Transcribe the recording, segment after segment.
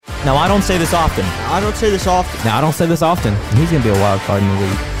Now, I don't say this often. I don't say this often. Now, I don't say this often. He's going to be a wild card in the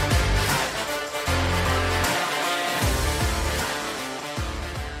league.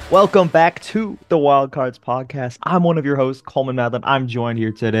 Welcome back to the Wildcards Podcast. I'm one of your hosts, Coleman Madlin. I'm joined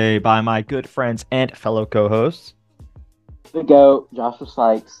here today by my good friends and fellow co-hosts. The GOAT, Joshua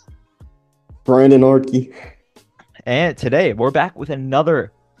Sykes. Brandon Orkey. And today, we're back with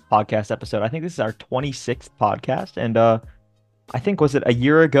another podcast episode. I think this is our 26th podcast. And I think, was it a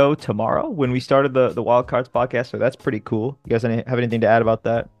year ago tomorrow when we started the Wildcards Podcast? So that's pretty cool. You guys have anything to add about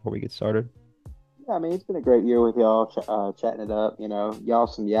that before we get started? Yeah, I mean, it's been a great year with y'all, chatting it up. You know, y'all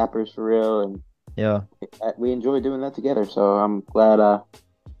some yappers for real. And Yeah. we enjoy doing that together. So I'm glad I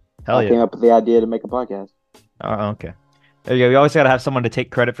Hell came up with the idea to make a podcast. Okay. There you go. We always got to have someone to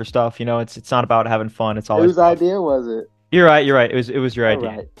take credit for stuff. You know, it's not about having fun. It's always Whose idea was it? You're right. It was your idea.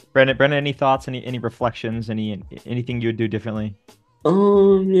 Right. Brandon, any thoughts? Any reflections? Anything you would do differently?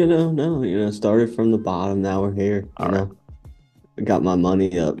 Started from the bottom. Now we're here. All right. I got my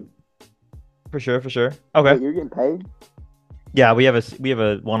money up. For sure. Okay. Wait, you're getting paid? Yeah, we have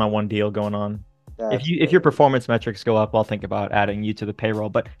a one-on-one deal going on. If your performance metrics go up, I'll think about adding you to the payroll.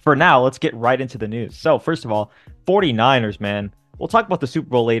 But for now, let's get right into the news. So first of all, 49ers, man. We'll talk about the Super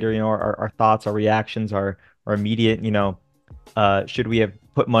Bowl later. You know, our thoughts, our reactions, our immediate. You know, should we have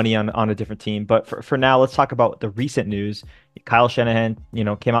put money on a different team? But for now, let's talk about the recent news. Kyle Shanahan,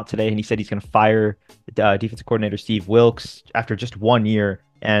 came out today and he said he's going to fire defensive coordinator Steve Wilks after just 1 year.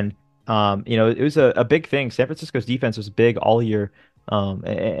 And it was a big thing. San Francisco's defense was big all year.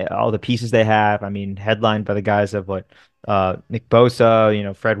 All the pieces they have. I mean, headlined by the guys of Nick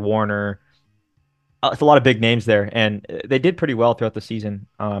Bosa, Fred Warner. It's a lot of big names there, and they did pretty well throughout the season.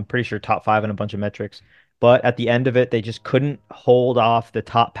 I'm pretty sure top 5 in a bunch of metrics. But at the end of it, they just couldn't hold off the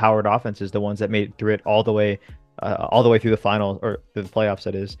top powered offenses, the ones that made it through it all the way through the final or through the playoffs.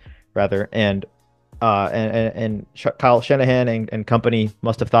 That is rather, and Kyle Shanahan and company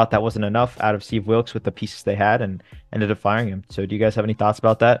must have thought that wasn't enough out of Steve Wilks with the pieces they had and ended up firing him. So do you guys have any thoughts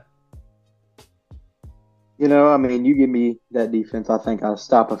about that? I mean, you give me that defense, I think I'll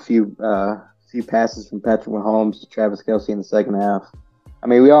stop a few passes from Patrick Mahomes to Travis Kelce in the second half. I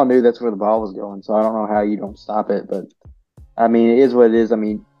mean, we all knew that's where the ball was going, so I don't know how you don't stop it. But, I mean, it is what it is. I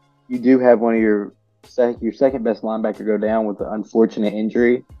mean, you do have one of your second best linebacker go down with an unfortunate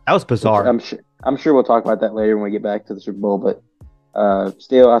injury. That was bizarre. I'm sure we'll talk about that later when we get back to the Super Bowl. But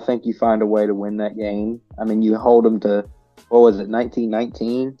still, I think you find a way to win that game. I mean, you hold them to,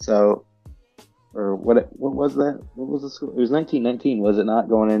 19-19? So, or what was that? What was the score? It was 19-19, was it not,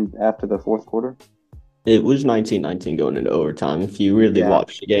 going in after the fourth quarter? It was 19-19 going into overtime. If you really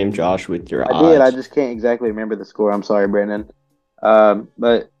watched the game, Josh, with your eyes. I did. I just can't exactly remember the score. I'm sorry, Brandon.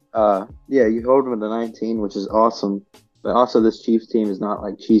 But you hold them to 19, which is awesome. But also, this Chiefs team is not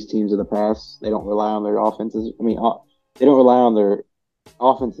like Chiefs teams of the past. They don't rely on their offenses. I mean, they don't rely on their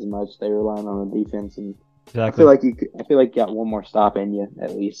offense as much. They rely on the defense. And exactly. I feel like you got one more stop in you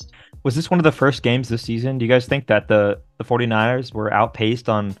at least. Was this one of the first games this season? Do you guys think that the 49ers were outpaced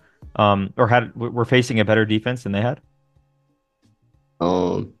on were facing a better defense than they had?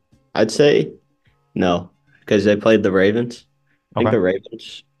 I'd say no, because they played the Ravens. I think Okay. the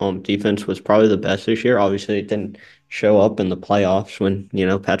Ravens defense was probably the best this year. Obviously, it didn't show up in the playoffs when,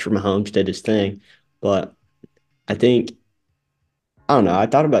 Patrick Mahomes did his thing. But I don't know. I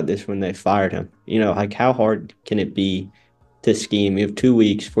thought about this when they fired him. How hard can it be to scheme? You have 2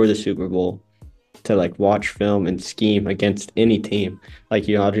 weeks for the Super Bowl to, watch film and scheme against any team. I'll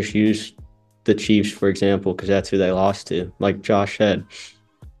just use the Chiefs, for example, because that's who they lost to. Like Josh said,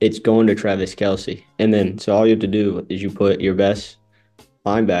 it's going to Travis Kelce. And then, so all you have to do is you put your best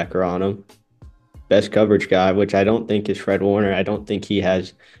linebacker on him, best coverage guy, which I don't think is Fred Warner. I don't think he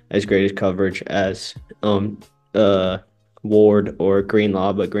has as great as coverage as Ward or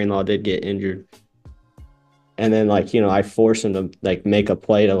Greenlaw, but Greenlaw did get injured. And then, I force him to, make a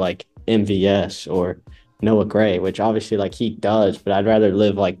play to, MVS or Noah Gray, which obviously, he does, but I'd rather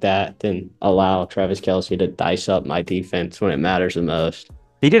live like that than allow Travis Kelce to dice up my defense when it matters the most.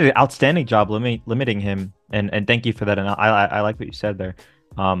 They did an outstanding job limiting him, and thank you for that. And I like what you said there.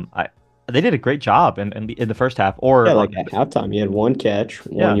 They did a great job in the first half. Or at halftime, he had 1 catch,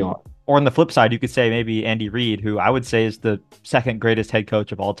 1 yard. Or on the flip side, you could say maybe Andy Reid, who I would say is the second greatest head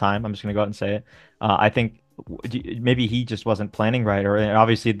coach of all time. I'm just going to go out and say it. I think maybe he just wasn't planning right, or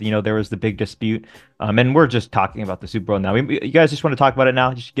obviously there was the big dispute. And we're just talking about the Super Bowl now. You guys just want to talk about it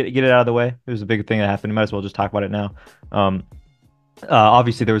now? Just get it out of the way. It was a big thing that happened. You might as well just talk about it now.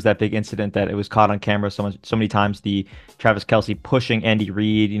 Obviously, there was that big incident that it was caught on camera so many times. The Travis Kelce pushing Andy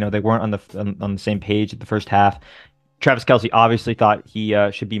Reid. They weren't on the same page at the first half. Travis Kelce obviously thought he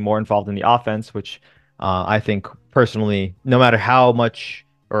should be more involved in the offense, which I think personally, no matter how much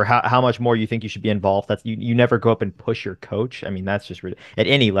or how much more you think you should be involved, that's you never go up and push your coach. I mean, that's just at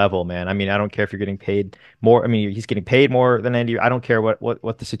any level, man. I mean, I don't care if you're getting paid more. I mean, he's getting paid more than Andy. I don't care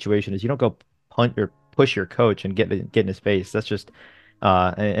what the situation is. You don't go punt or push your coach and get in his face. That's just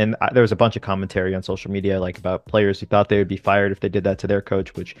there was a bunch of commentary on social media like about players who thought they would be fired if they did that to their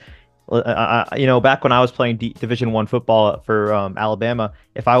coach, which back when I was playing Division One football for Alabama,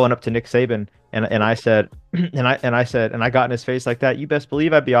 if I went up to Nick Saban and I said and I got in his face like that, you best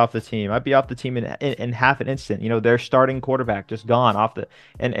believe I'd be off the team. I'd be off the team in half an instant. Their starting quarterback just gone off the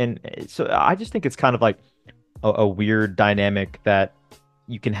and so I just think it's kind of like a weird dynamic that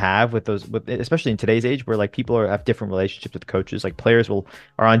you can have with especially in today's age where like people have different relationships with coaches. Like players are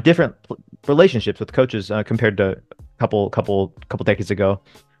on different relationships with coaches compared to a couple decades ago.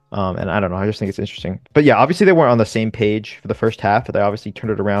 And I don't know. I just think it's interesting. But yeah, obviously they weren't on the same page for the first half, but they obviously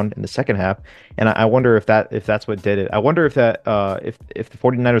turned it around in the second half. And I wonder if that's what did it. I wonder if if the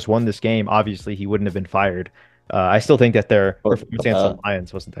 49ers won this game, obviously he wouldn't have been fired. I still think that their performance against the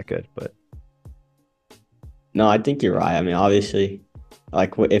Lions wasn't that good, but no, I think you're right. I mean, obviously,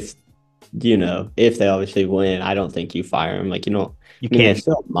 like if they obviously win, I don't think you fire him. Like you can't.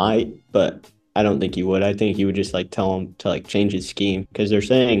 Still might, but I don't think you would. I think you would just like tell him to like change his scheme because they're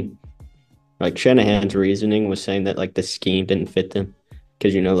saying like Shanahan's reasoning was saying that like the scheme didn't fit them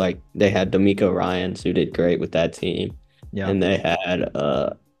because like they had D'Amico Ryans who did great with that team, and they had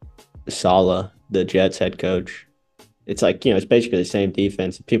Saleh, the Jets head coach. It's like it's basically the same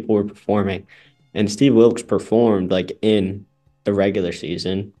defense. People were performing, and Steve Wilkes performed like in the regular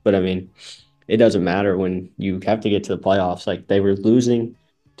season, but I mean, it doesn't matter when you have to get to the playoffs. Like they were losing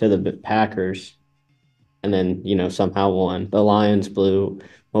to the Packers and then, somehow won. The Lions blew,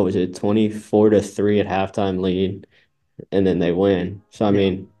 what was it, 24-3 at halftime lead, and then they win. So, I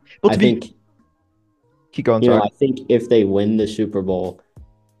mean, I think keep going. Sorry. I think if they win the Super Bowl,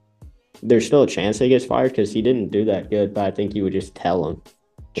 there's still a chance they get fired because he didn't do that good, but I think you would just tell him.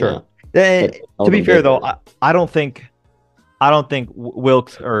 Sure. To be fair, though, I don't think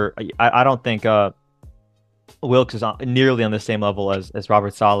Wilkes I don't think Wilkes is nearly on the same level as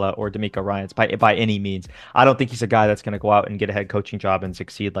Robert Saleh or D'Amico Ryans by any means. I don't think he's a guy that's going to go out and get a head coaching job and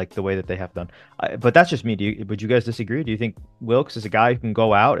succeed like the way that they have done. But that's just me. Would you guys disagree? Do you think Wilkes is a guy who can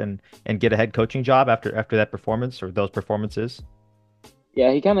go out and get a head coaching job after that performance or those performances?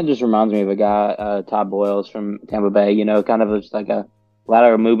 Yeah, he kind of just reminds me of a guy, Todd Boyles from Tampa Bay. Kind of just like a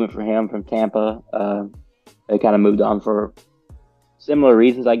lateral movement for him from Tampa. They kind of moved on for similar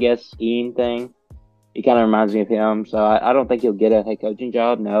reasons, I guess, scheme thing. He kind of reminds me of him. So I don't think he'll get a head coaching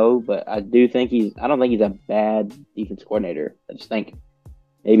job, no. But I don't think he's a bad defense coordinator. I just think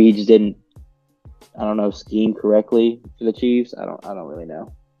maybe he just didn't, scheme correctly for the Chiefs. I don't really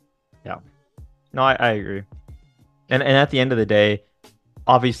know. Yeah. No, I agree. And at the end of the day,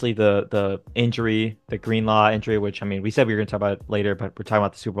 obviously the injury, the Greenlaw injury, which, I mean, we said we were going to talk about it later, but we're talking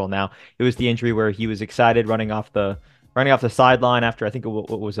about the Super Bowl now. It was the injury where he was excited running off the sideline after I think it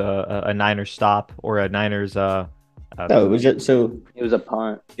was a Niners stop or a Niners. No, it was a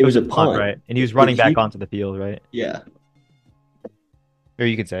punt. It was a punt, right? And he was running back onto the field, right? Yeah. Or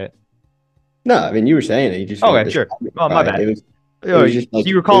you could say it. No, I mean you were saying it. You just okay, sure. Oh, my bad.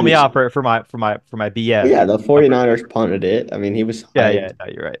 You were calling me out for my BS. Yeah, the 49ers punted it. I mean, he was hyped. Yeah, no,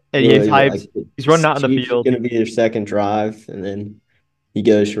 you're right. And he's hyped. He's running out on the field. It's going to be their second drive, and then he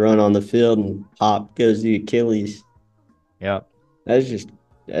goes to run on the field, and pop goes the Achilles. Yeah, that's.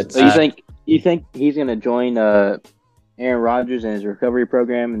 So you think he's going to join Aaron Rodgers and his recovery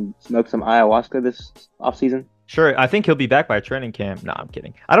program and smoke some ayahuasca this offseason? Sure, I think he'll be back by training camp. No, I'm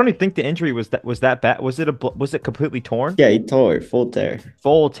kidding. I don't even think the injury was that bad. Was it completely torn? Yeah, he tore it, full tear.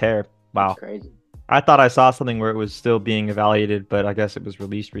 Full tear. Wow, that's crazy. I thought I saw something where it was still being evaluated, but I guess it was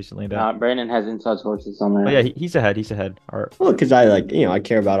released recently. Brandon has inside sources on that. Oh, yeah, he's ahead. He's ahead. Well, because I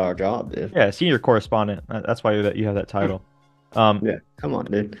care about our job, dude. Yeah, senior correspondent. That's why you have that title. Yeah, come on,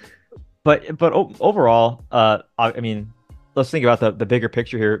 dude. But overall, I mean, let's think about the bigger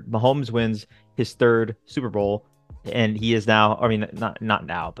picture here. Mahomes wins his third Super Bowl, and he is now. I mean, not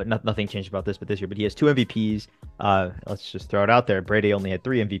now, but nothing changed about this. But this year, but he has 2 MVPs. Let's just throw it out there. Brady only had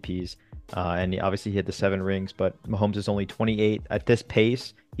 3 MVPs, and obviously he had the 7 rings. But Mahomes is only 28 at this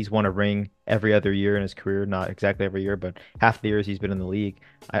pace. He's won a ring every other year in his career. Not exactly every year, but half the years he's been in the league.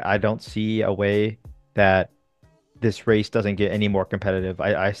 I don't see a way that this race doesn't get any more competitive.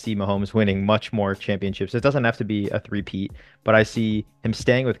 I see Mahomes winning much more championships. It doesn't have to be a three-peat, but I see him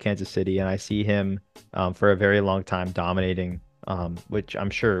staying with Kansas City, and I see him for a very long time dominating, which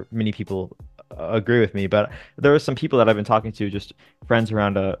I'm sure many people agree with me, but there are some people that I've been talking to, just friends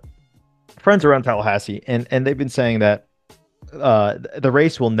around Tallahassee, and they've been saying that the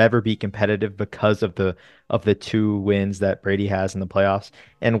race will never be competitive because of the two wins that Brady has in the playoffs.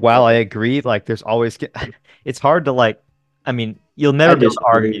 And while I agree, like there's always it's hard to like, I mean, you'll I never be able to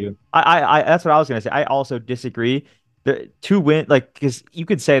disagree. argue. I that's what I was gonna say. I also disagree. The two win like because you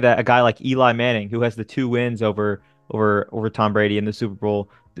could say that a guy like Eli Manning, who has the two wins over Tom Brady in the Super Bowl,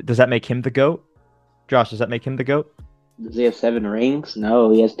 does that make him the GOAT? Josh, does that make him the GOAT? Does he have 7 rings? No,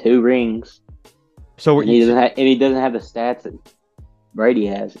 he has 2 rings, So and he doesn't have the stats that Brady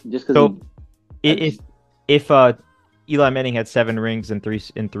has. Just because so he, if if Eli Manning had 7 rings and three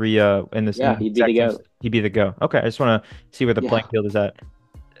in this in yeah, the he'd be the exact GOAT. he'd be the go. Okay, I just want to see where the Yeah, playing field is at.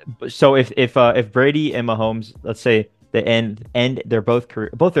 So if Brady and Mahomes, let's say they end their both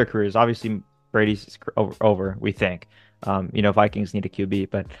their careers. Obviously, Brady's over. We think. Vikings need a QB,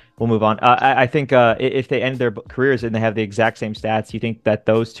 but we'll move on. I think if they end their careers and they have the exact same stats, you think that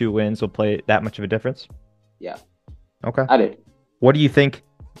those two wins will play that much of a difference? yeah, Okay. I do. What do you think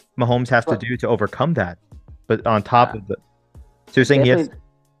Mahomes has to But do to overcome that? But on top uh, of the, so you're saying he has? definitely,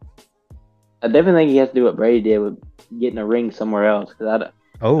 I definitely think he has to do what Brady did with getting a ring somewhere else. Because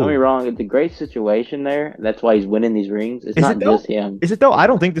don't get me Oh, wrong, it's a great situation there. That's why he's winning these rings. It's is it not though? just him. Is it though? I It's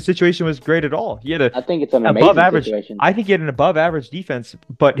don't think the situation was great at all. He had a I think it's an above amazing average. situation. I think he had an above average defense,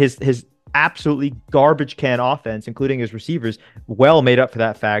 but his absolutely garbage can offense, including his receivers, well made up for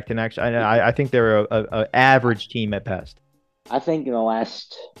that fact. And actually, I think they're a average team at best. I think in the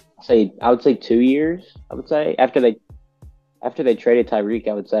last, I would say 2 years. I would say after they traded Tyreek,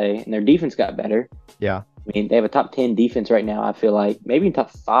 I would say, and their defense got better. Yeah. I mean, they have a top 10 defense right now. I feel like maybe in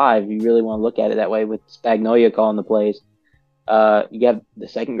top 5. You really want to look at it that way with Spagnuolo calling the plays. You got the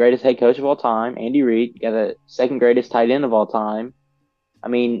second greatest head coach of all time, Andy Reid. You got the second greatest tight end of all time. I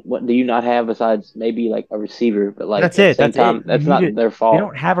mean, what do you not have besides maybe like a receiver? But like That's at the it. same That's it. time, You that's need not it. their They fault.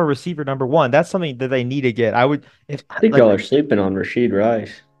 don't have a receiver number one. That's something that they need to get. I would if I think like y'all are sleeping on Rasheed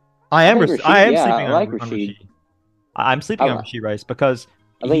Rice. I think I Rasheed. am Yeah, I sleeping like on Rasheed. Rasheed. I'm sleeping on I, Rasheed Rice because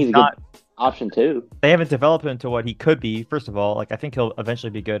I think he's he's a good not. option too. They haven't developed him into what he could be. First of all, like I think he'll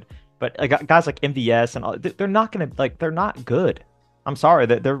eventually be good, but guys like MVS and all, they're not gonna like they're not good. I'm sorry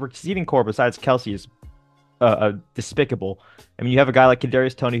that their receiving core besides Kelsey is despicable. I mean, you have a guy like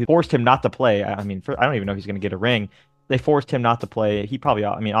Kadarius Toney who forced him not to play. I mean, I don't even know if he's going to get a ring. They forced him not to play. He probably,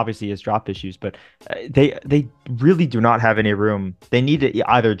 I mean, obviously he has drop issues, but they really do not have any room. They need to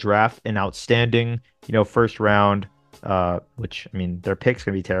either draft an outstanding, first round, which I mean, their pick's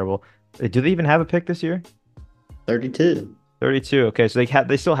going to be terrible. Do they even have a pick this year? 32. 32. Okay, so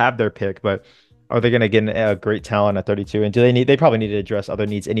they still have their pick, but are they going to get a great talent at 32? And they probably need to address other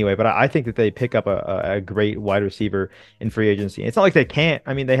needs anyway, but I think that they pick up a great wide receiver in free agency. It's not like they can't.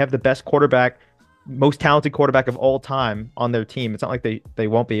 I mean, they have the best quarterback, most talented quarterback of all time on their team. It's not like they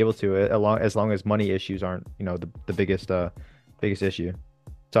won't be able to as long as money issues aren't, the biggest issue.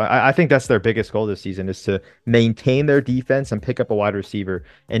 So I think that's their biggest goal this season is to maintain their defense and pick up a wide receiver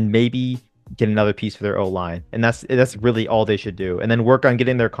and maybe get another piece for their O line. And that's really all they should do. And then work on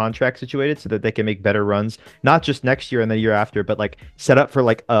getting their contract situated so that they can make better runs, not just next year and the year after, but like set up for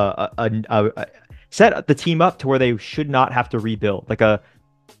like set the team up to where they should not have to rebuild. Like what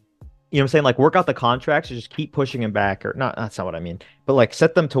I'm saying? Like work out the contracts or just keep pushing them back or not. That's not what I mean, but like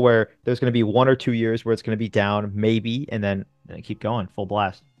set them to where there's going to be 1 or 2 years where it's going to be down maybe, and then keep going full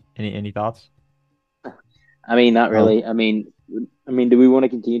blast. Any thoughts? I mean, not Um, really. I mean, do we want to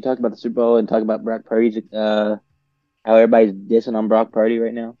continue talking about the Super Bowl and talk about Brock Purdy's how everybody's dissing on Brock Purdy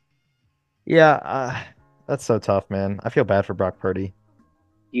right now? Yeah, that's so tough, man. I feel bad for Brock Purdy.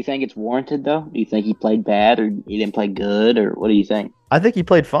 Do you think it's warranted though? Do you think he played bad or he didn't play good or what do you think? I think he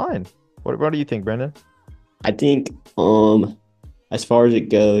played fine. What do you think, Brendan? I think as far as it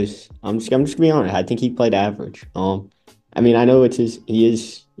goes, I'm just gonna be honest. I think he played average. I mean, I know he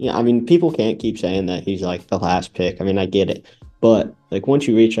is. Yeah, I mean, people can't keep saying that he's like the last pick. I mean, I get it, but like once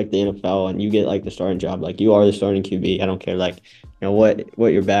you reach like the NFL and you get like the starting job, like you are the starting QB. I don't care like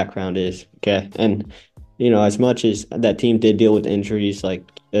what your background is. Okay, and as much as that team did deal with injuries, like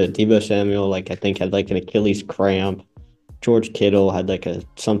Deebo Samuel, like I think had like an Achilles cramp. George Kittle had like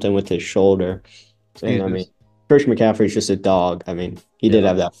something with his shoulder. And I mean, Jesus. Christian McCaffrey's just a dog. I mean, he did Yeah.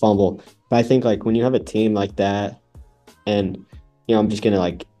 have that fumble. But I think like when you have a team like that, and I'm just gonna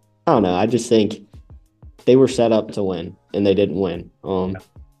like, I don't know. I just think they were set up to win and they didn't win.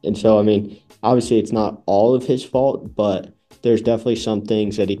 And so I mean, obviously it's not all of his fault, but there's definitely some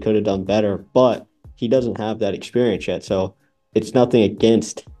things that he could have done better. But he doesn't have that experience yet, so it's nothing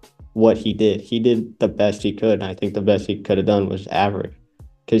against what he did. He did the best he could, and I think the best he could have done was average.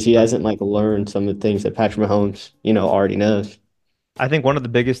 because he hasn't like learned some of the things that Patrick Mahomes, already knows. I think one of the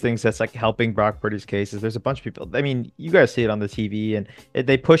biggest things that's like helping Brock Purdy's case is there's a bunch of people. I mean, you guys see it on the TV, and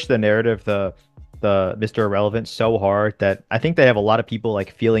they push the narrative, the Mr. Irrelevant, so hard that I think they have a lot of people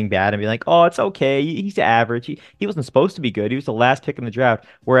like feeling bad and be like, oh, it's okay. He's average. He wasn't supposed to be good. He was the last pick in the draft.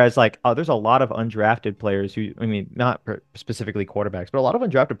 Whereas like, there's a lot of undrafted players who, I mean, not specifically quarterbacks, but a lot of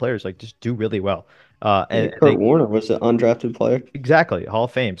undrafted players like just do really well. And Kurt Warner was an undrafted player. exactly, Hall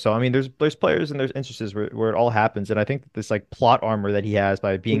of Fame. So I mean, there's players and there's instances where it all happens, and I think that this like plot armor that he has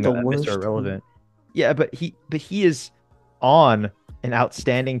by being The Mr. worst. Irrelevant. Yeah, but he is on an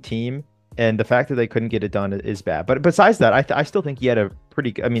outstanding team, and the fact that they couldn't get it done is bad. But besides that, I still think he had a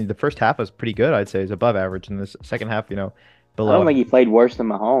pretty. I mean, the first half was pretty good. I'd say is above average, and the second half, I below. don't think he played worse than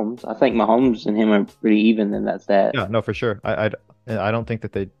Mahomes. I think Mahomes and him are pretty even, and that's that. Yeah, no, for sure. I don't think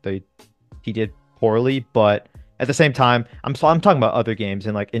that he did poorly, but at the same time, I'm talking about other games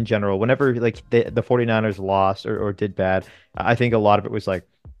and like in general, whenever like the 49ers lost or did bad, I think a lot of it was like,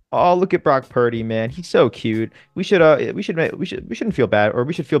 oh, look at Brock Purdy, man. He's so cute. We shouldn't feel bad, or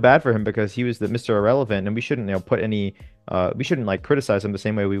we should feel bad for him because he was the Mr. Irrelevant, and we shouldn't, put any we shouldn't like criticize him the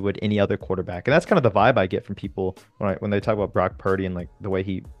same way we would any other quarterback. And that's kind of the vibe I get from people when they talk about Brock Purdy and like the way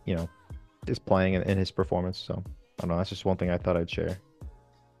he, is playing in his performance. So I don't know, that's just one thing I thought I'd share.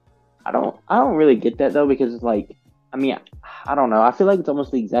 I don't really get that though, because it's like, I mean, I don't know. I feel like it's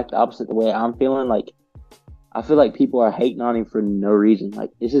almost the exact opposite the way I'm feeling. Like, I feel like people are hating on him for no reason. Like,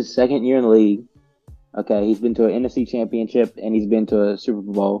 it's his second year in the league. Okay, he's been to an NFC Championship and he's been to a Super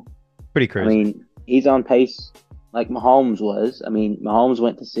Bowl. Pretty crazy. I mean, he's on pace like Mahomes was. I mean, Mahomes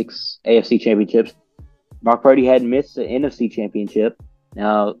went to 6 AFC Championships. Brock Purdy hadn't missed the NFC Championship.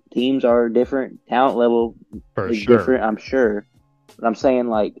 Now, teams are different. Talent level is different, I'm sure. But I'm saying,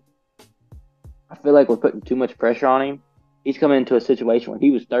 like, I feel like we're putting too much pressure on him. He's coming into a situation where he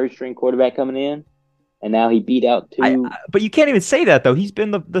was third string quarterback coming in, and now he beat out two. But you can't even say that though. He's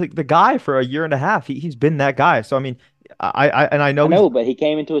been the guy for a year and a half. He's been that guy. So I mean, I know. But he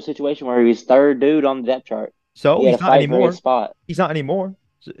came into a situation where he was third dude on the depth chart. So he's not anymore. Spot. He's not anymore.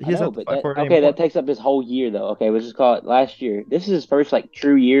 That takes up his whole year though. Okay, let's just call it last year. This is his first like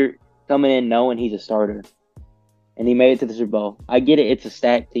true year coming in knowing he's a starter. And he made it to the Super Bowl. I get it. It's a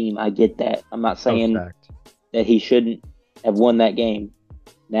stacked team. I get that. I'm not saying that he shouldn't have won that game.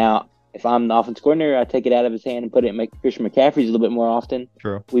 Now, if I'm the offense coordinator, I take it out of his hand and put it in Christian McCaffrey's a little bit more often.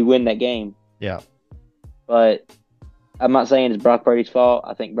 True. We win that game. Yeah. But I'm not saying it's Brock Purdy's fault.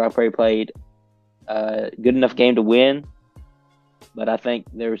 I think Brock Purdy played a good enough game to win. But I think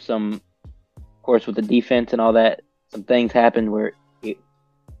there was some, of course, with the defense and all that, some things happened where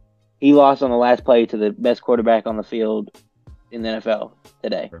he lost on the last play to the best quarterback on the field in the NFL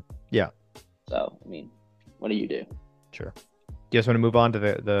today. Sure. Yeah. So, I mean, what do you do? Sure. Do you guys want to move on to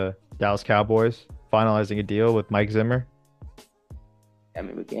the Dallas Cowboys finalizing a deal with Mike Zimmer? I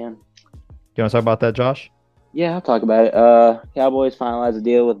mean, we can. You want to talk about that, Josh? Yeah, I'll talk about it. Cowboys finalized a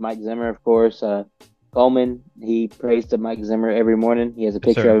deal with Mike Zimmer, of course. Coleman, he prays to Mike Zimmer every morning. He has a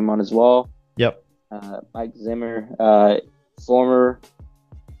picture of him on his wall. Yep. Mike Zimmer, former...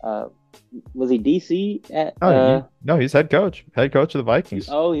 was he DC at? No, he's head coach of the Vikings.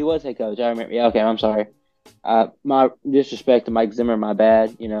 Oh, he was head coach. I remember. Yeah, okay, I'm sorry. My disrespect to Mike Zimmer, my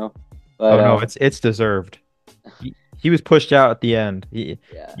bad. But, no, it's deserved. He was pushed out at the end. He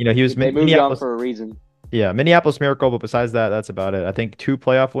was. They moved on for a reason. Yeah, Minneapolis Miracle, but besides that, that's about it. I think 2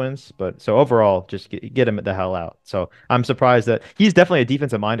 playoff wins, but so overall, just get him the hell out. So I'm surprised that he's definitely a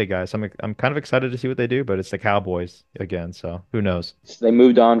defensive-minded guy. So I'm kind of excited to see what they do, but it's the Cowboys again, so who knows? So they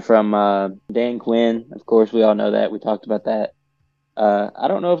moved on from Dan Quinn. Of course, we all know that. We talked about that. I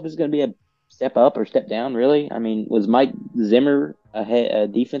don't know if this is going to be a step up or step down, really. I mean, was Mike Zimmer a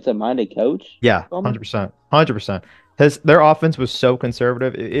defensive-minded coach? Yeah, 100%. 100%. Their offense was so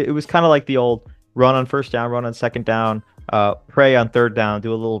conservative. It was kind of like the old run on first down, run on second down, pray on third down,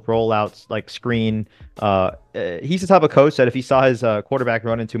 do a little rollouts like screen. He's the type of coach that if he saw his quarterback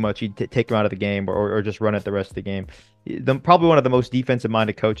running too much, he'd take him out of the game or just run it the rest of the game. Probably one of the most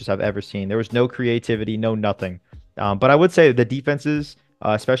defensive-minded coaches I've ever seen. There was no creativity, no nothing. But I would say the defenses,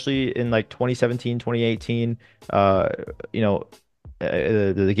 especially in like 2017, 2018,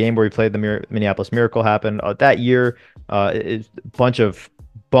 the game where he played the Minneapolis Miracle happened that year. Is a bunch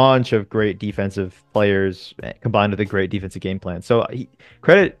of great defensive players combined with a great defensive game plan. So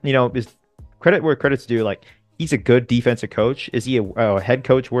credit where credit's due. Like, he's a good defensive coach. Is he a head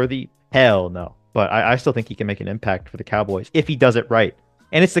coach worthy? Hell no. But I still think he can make an impact for the Cowboys if he does it right.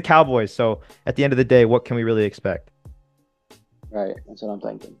 And it's the Cowboys. So at the end of the day, what can we really expect? Right. That's what I'm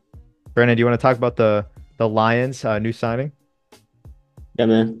thinking. Brandon, do you want to talk about the Lions new signing? Yeah,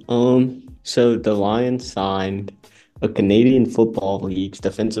 man. So the Lions signed a Canadian Football League's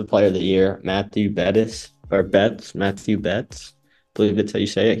Defensive Player of the Year, Matthew Betts. I believe that's how you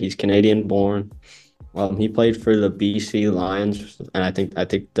say it. He's Canadian born. He played for the BC Lions, and I think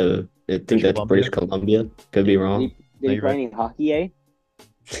British that's British Columbia. Columbia. Could be wrong. Did No, he you're play right. any hockey, eh?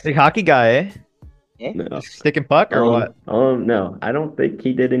 Big hockey guy, eh? Yeah. No. Sticking puck or what? No, I don't think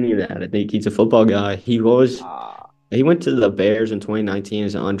he did any of that. I think he's a football guy. He went to the Bears in 2019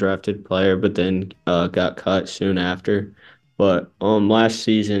 as an undrafted player, but then got cut soon after. But last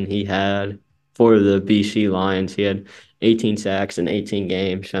season he had for the BC Lions, he had 18 sacks in 18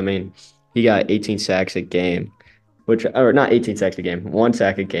 games. I mean, he got 18 sacks a game, which or not 18 sacks a game, 1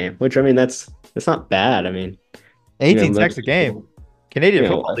 sack a game, which I mean that's not bad. I mean, 18 sacks most a game. people, Canadian you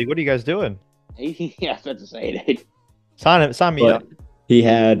know, Football League. What are you guys doing? Yeah, I was about to say it. Sign me up. but he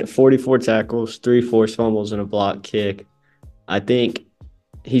had 44 tackles, 3 forced fumbles, and a block kick. I think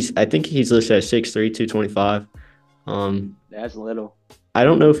he's listed at 6'3", 225. That's little. I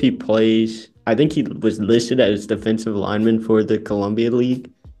don't know if he plays. I think he was listed as defensive lineman for the Columbia League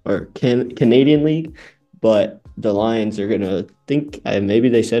or Canadian League, but the Lions are gonna think maybe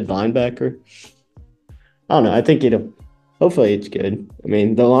they said linebacker. I don't know. I think it'll. Hopefully, it's good. I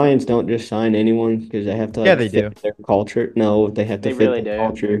mean, the Lions don't just sign anyone because they have to Yeah, like they do. fit their culture. No, they have to They fit really their do.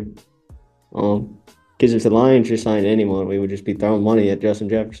 culture. Because if the Lions just signed anyone, we would just be throwing money at Justin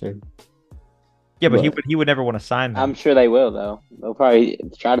Jefferson. Yeah, but But he would never want to sign I'm him. sure they will, though. They'll probably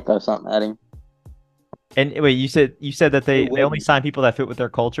try to throw something at him. And wait, you said that Who they only wouldn't? sign people that fit with their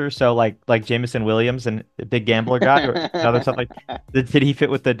culture. So like Jameson Williams and the big gambler guy or other stuff like. Did he fit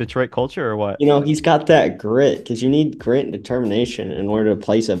with the Detroit culture or what? he's got that grit because you need grit and determination in order to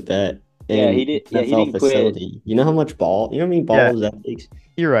place a bet Yeah, he in did. Yeah, he NFL didn't quit. facility. You know how much ball? You know how many Yeah, balls that takes?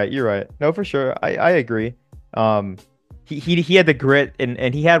 you're right. You're right. No, for sure. I agree. Um, he had the grit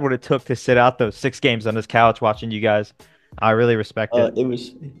and he had what it took to sit out those 6 games on his couch watching you guys. I really respect it. It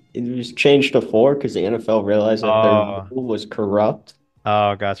was changed to 4 because the NFL realized that their Oh, rule was corrupt.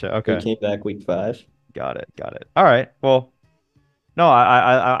 oh, gotcha. They Okay, came back week 5. got it. Got it. All right. Well, no,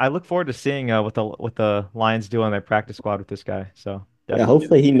 I look forward to seeing what the Lions do on their practice squad with this guy. So Yeah, definitely,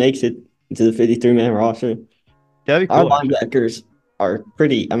 hopefully he makes it to the 53-man roster. that'd be Our cool. Actually, linebackers are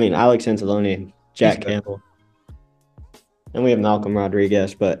pretty. I mean, Alex Anzalone and he's Jack good. Campbell, and we have Malcolm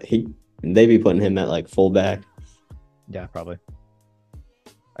Rodriguez, but they be putting him at like fullback. Yeah, probably.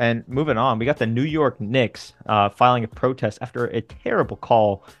 And moving on, we got the New York Knicks filing a protest after a terrible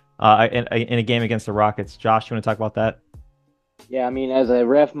call in a game against the Rockets. Josh, you want to talk about that? Yeah, I mean, as a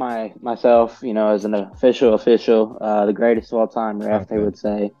ref myself, as an official, the greatest of all time ref, they Okay. would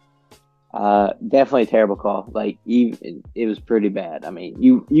say, definitely a terrible call. Like, it was pretty bad. I mean,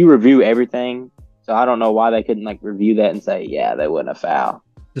 you review everything, so I don't know why they couldn't like review that and say, yeah, they wasn't a foul.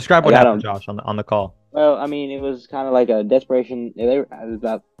 Describe what Like, I happened, don't. Josh, on the call. Well, I mean, it was kind of like a desperation. It was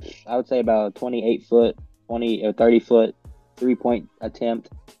about, I would say, about a 28-foot, 20 or 30-foot 3-point attempt.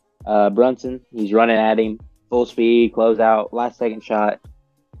 Brunson, he's running at him, full speed, close out, last second shot.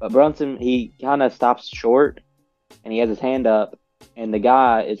 But Brunson, he kind of stops short, and he has his hand up, and the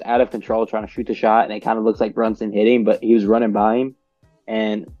guy is out of control trying to shoot the shot, and it kind of looks like Brunson hit him, but he was running by him.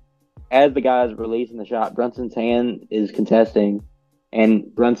 And as the guy is releasing the shot, Brunson's hand is contesting,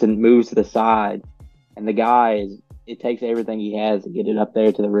 and Brunson moves to the side, and it takes everything he has to get it up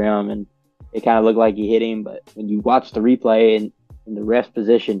there to the rim, and it kind of looked like he hit him, but when you watch the replay and in the ref's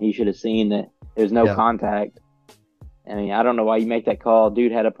position, he should have seen that there's no Yeah. contact. I mean, I don't know why you make that call.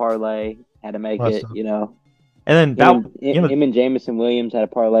 Dude had a parlay, had to make Well, it, And then Him and Jamison Williams had a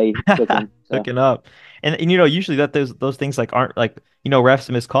parlay, took him. So, hooking up. And usually that those things like aren't like refs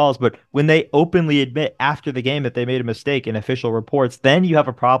miss calls, but when they openly admit after the game that they made a mistake in official reports, then you have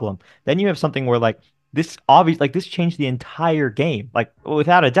a problem. Then you have something where like this changed the entire game, like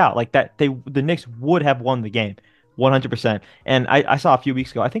without a doubt, like that the Knicks would have won the game 100%. And I saw a few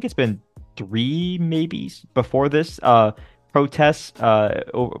weeks ago, I think it's been 3 maybe before this protests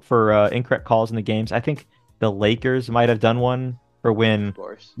for incorrect calls in the games. I think the Lakers might have done one for when of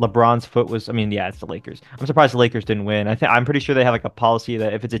course. LeBron's foot was. I mean, yeah, it's the Lakers. I'm surprised the Lakers didn't win. I'm pretty sure they have like a policy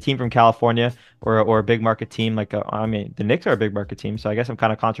that if it's a team from California or a big market team, like I mean, the Knicks are a big market team, so I guess I'm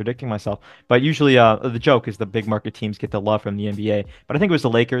kind of contradicting myself. But usually, the joke is the big market teams get the love from the NBA. But I think it was the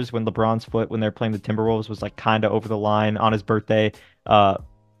Lakers when LeBron's foot when they're playing the Timberwolves was like kind of over the line on his birthday. Uh,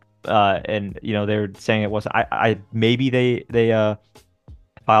 and they were saying it was. I maybe they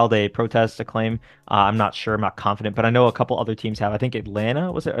filed a protest, a claim. I'm not sure. I'm not confident, but I know a couple other teams have. I think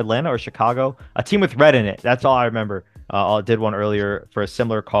Atlanta, was it Atlanta or Chicago? A team with red in it. That's all I remember. I did one earlier for a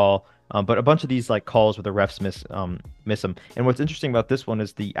similar call. But a bunch of these like calls where the refs miss them. And what's interesting about this one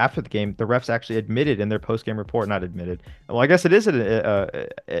is after the game, the refs actually admitted in their post game report, not admitted. Well, I guess it is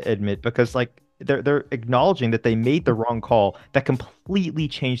admit because like they're acknowledging that they made the wrong call that completely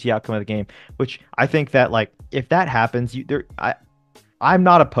changed the outcome of the game. Which I think that like if that happens, I'm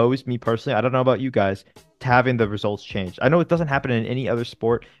not opposed, me personally. I don't know about you guys, to having the results changed. I know it doesn't happen in any other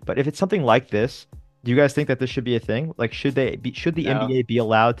sport, but if it's something like this, do you guys think that this should be a thing? Like, should the No. NBA be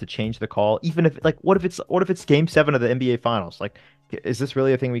allowed to change the call, even if like, what if it's Game 7 of the NBA Finals? Like, is this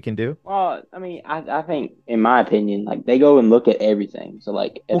really a thing we can do? Well, I mean, I think, in my opinion, like they go and look at everything. So,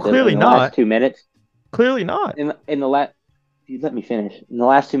 like, Well, in clearly the last not. 2 minutes, Clearly not. in the last, if you let me finish, in the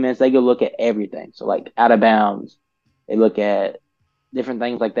last 2 minutes, they go look at everything. So, like, out of bounds, they look at different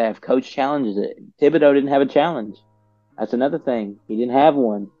things like that. If coach challenges it, Thibodeau didn't have a challenge. That's another thing. He didn't have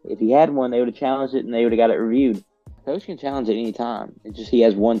one. If he had one, they would have challenged it and they would have got it reviewed. Coach can challenge at any time. It's just he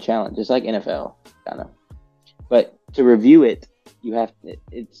has one challenge, just like NFL, kind of. But to review it, you have to,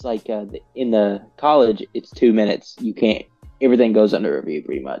 it's like in the college, it's 2 minutes. You can't. Everything goes under review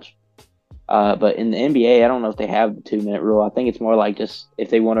pretty much. But in the NBA, I don't know if they have the 2 minute rule. I think it's more like just if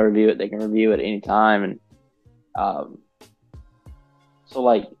they want to review it, they can review it at any time. And so,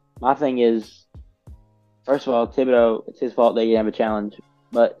 like, my thing is, first of all, Thibodeau, it's his fault they didn't have a challenge.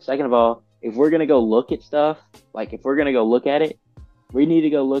 But second of all, if we're gonna go look at stuff, like if we're gonna go look at it, we need to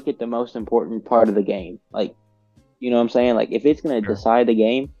go look at the most important part of the game. Like, you know what I'm saying? Like, if it's gonna Sure. decide the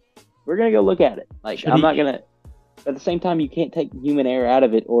game, we're gonna go look at it. Like, Should I'm he- not gonna. At the same time, you can't take human error out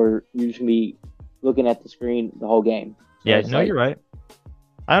of it, or you're just gonna be looking at the screen the whole game. So Yeah, it's no, like, you're right.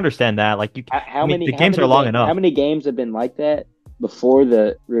 I understand that. Like, how I mean, many the games are long enough. How many games have been like that before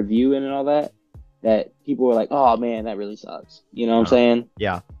the review and all that? That people were like, "Oh man, that really sucks." You know what I'm saying?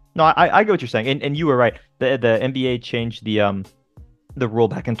 Yeah. No, I get what you're saying, and you were right. The NBA changed the rule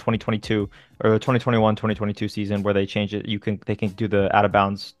back in 2022 or the 2021-2022 season where they changed it. They can do the out of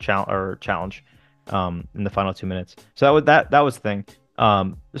bounds challenge in the final 2 minutes. So that was the thing.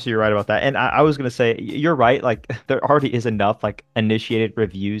 So you're right about that. And I was gonna say you're right. Like there already is enough like initiated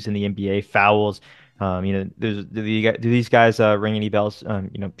reviews in the NBA fouls. Do these guys ring any bells?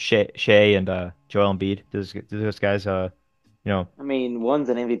 Shea and Joel Embiid. Do those guys I mean, one's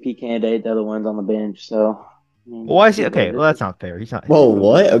an MVP candidate, the other one's on the bench. So, I mean, Well, why is he it is what okay? it Well, is. that's not fair. He's not. Whoa,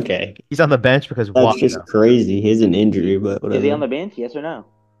 what? Okay. He's on the bench because why That's just though? crazy. He's an injury, but Is he on whatever. the bench? Yes or no?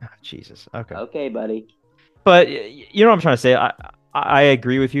 Ah, Jesus. Okay. Okay, buddy. But you know what I'm trying to say. I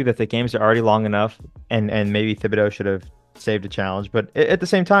agree with you that the games are already long enough, and maybe Thibodeau should have saved a challenge. But at the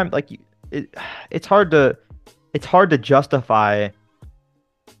same time, like it, it's hard to justify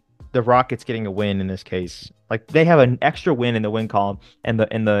the Rockets getting a win in this case. Like they have an extra win in the win column, and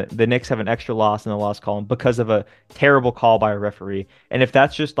the Knicks have an extra loss in the loss column because of a terrible call by a referee. And if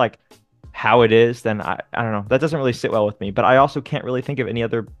that's just like how it is, then I don't know. That doesn't really sit well with me. But I also can't really think of any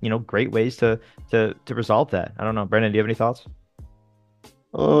other great ways to resolve that. I don't know. Brendan, do you have any thoughts?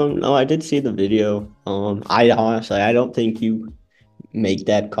 No, I did see the video. I honestly, I don't think you make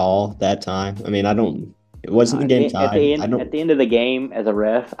that call that time. I mean, I don't. It wasn't the game tied. I don't. At the end of the game, as a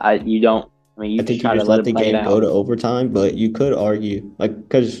ref, you don't. I mean, you I just think you try to just let let it the play it game go out. to overtime, but you could argue like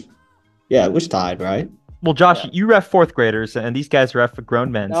because yeah, it was tied, right? Well, Josh, Yeah. you ref fourth graders, and these guys ref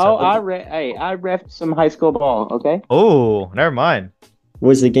grown men. No, So, I refed some high school ball. Okay. oh, never mind.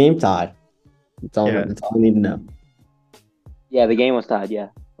 Was the game tied? Yeah. That's all I need to know. Yeah, the game was tied. Yeah,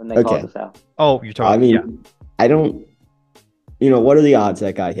 when they called Okay. the foul. Oh, you're I talking. mean, Yeah. I don't. What are the odds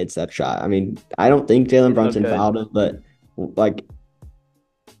that guy hits that shot? I mean, I don't think Jalen It's Brunson okay. fouled him, but like,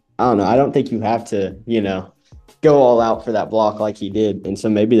 I don't know. I don't think you have to, go all out for that block like he did. And so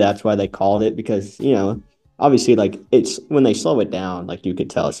maybe that's why they called it because, obviously, like it's when they slow it down, like you could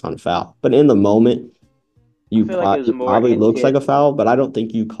tell it's not a foul. But in the moment, I feel like it was it more probably looks like a intent. foul, but I don't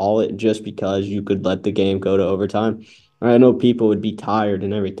think you call it just because you could let the game go to overtime. I know people would be tired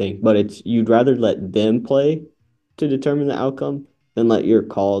and everything, but you'd rather let them play to determine the outcome than let your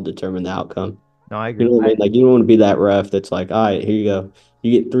call determine the outcome. No, I You agree. know what I mean? Like you don't want to be that ref that's like, all right, here you go.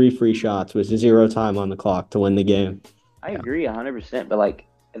 You get 3 free shots with 0 time on the clock to win the game. I agree 100%, but like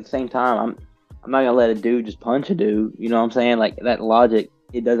at the same time, I'm not gonna let a dude just punch a dude. You know what I'm saying? Like that logic,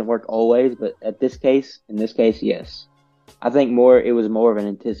 it doesn't work always, but in this case, yes. I think it was more of an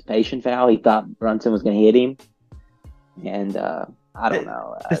anticipation foul. He thought Brunson was gonna hit him, and I don't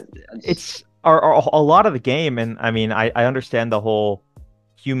know. It's a lot of the game, and I mean, I understand the whole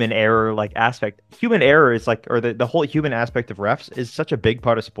human error like aspect. Human error is like, or the whole human aspect of refs is such a big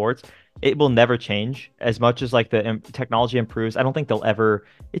part of sports. It will never change as much as like the technology improves. I don't think they'll ever.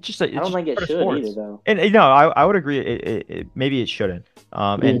 I don't It's just think it part of should either, sports. though. And I would agree. Maybe it shouldn't.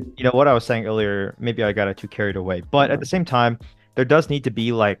 And you know what I was saying earlier. Maybe I got it too carried away. But at the same time, there does need to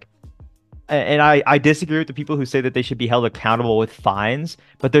be like. And I disagree with the people who say that they should be held accountable with fines,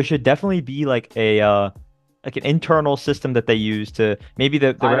 but there should definitely be like an internal system that they use to maybe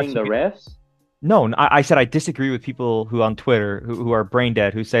the Finding refs. the refs? No, I said I disagree with people who on Twitter who are brain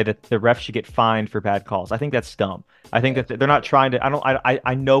dead who say that the refs should get fined for bad calls. I think that's dumb. I think that they're not trying to.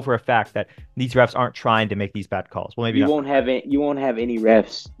 I know for a fact that these refs aren't trying to make these bad calls. Well, maybe You not. won't have it. You won't have any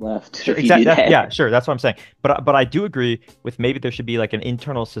refs left Sure, if you do that. yeah, sure. That's what I'm saying. But I do agree with maybe there should be like an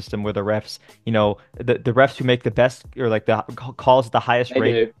internal system where the refs, the refs who make the best or like the calls at the highest They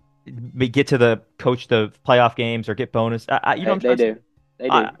rate do. get to the coach the playoff games or get bonus. You know what I'm They trying to do. They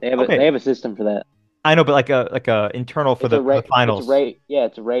do. okay. They have a system for that. I know, but like a internal for the finals.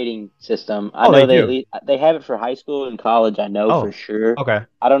 It's a rating system. Oh, they do. They have it for high school and college. I know for Oh, sure. okay.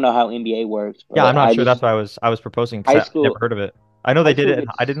 I don't know how NBA works, Yeah, I'm but not sure. That's why I was proposing high because I never school. heard of it. I know they High did school it.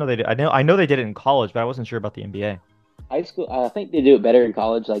 I didn't know they did. I know they did it in college, but I wasn't sure about the NBA. high school. I think they do it better in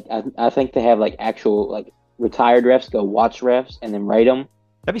college. Like I think they have like actual like retired refs go watch refs and then rate them.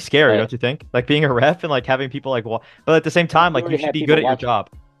 That'd be scary, But don't you think? Like being a ref and like having people like, but at the same time, like you already should have be people good at your watching. job.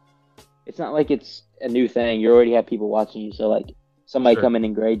 It's not like it's a new thing. You already have people watching you. So like somebody Sure. come in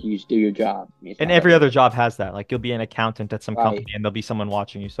and grade you, just do your job. I mean, it's And not every like other job has that. Like you'll be an accountant at some right. company and there'll be someone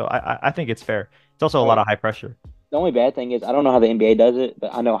watching you. So I think it's fair. It's also a lot Right. of high pressure. The only bad thing is I don't know how the NBA does it,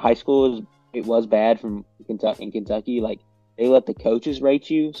 but I know high school it was bad from Kentucky. In Kentucky, like they let the coaches rate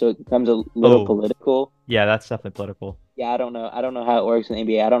you, so it becomes a little Oh, political. yeah, that's definitely political. Yeah, I don't know. I don't know how it works in the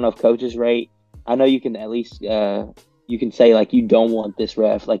NBA. I don't know if coaches rate. I know you can at least you can say like you don't want this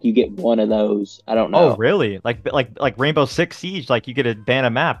ref, like you get one of those. I don't Oh, know. really? Like Rainbow Six Siege, like you get to ban a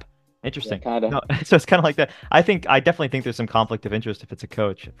map. Yeah, Interesting. kind of. No, so it's kind of like that. I definitely think there's some conflict of interest if it's a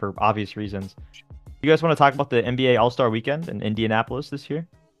coach for obvious reasons. You guys want to talk about the NBA All-Star Weekend in Indianapolis this year?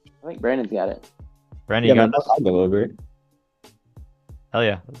 I think Brandon's got it. Brandon, Yeah, you got man, this? I'll go over it. Hell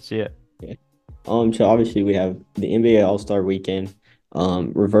yeah, let's see it. Yeah. So obviously we have the NBA All-Star Weekend,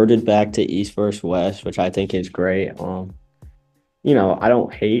 reverted back to East versus West, which I think is great. I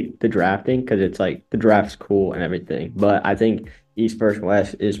don't hate the drafting because it's like the draft's cool and everything, but I think East versus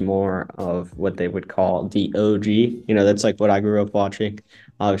West is more of what they would call the OG. That's like what I grew up watching.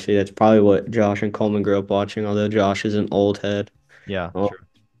 Obviously, that's probably what Josh and Coleman grew up watching, although Josh is an old head. Yeah, Um, true.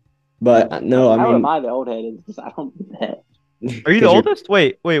 But no, I How am mean, I the old head? Because I don't do that. Are you the 'cause oldest?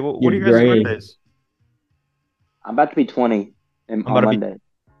 Wait, what are you're your guys' graying. birthdays? I'm about to be 20 I'm on about to be. Monday,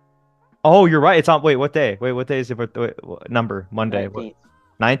 Oh, you're right. It's on. Wait, what day? Wait, what day is it? What number? Monday. What? 19th.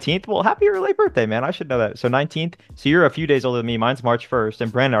 19th? Well, happy early birthday, man. I should know that. So 19th. So you're a few days older than me. Mine's March 1st.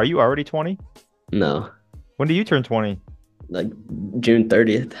 And Brandon, are you already 20? No, When do you turn 20? like June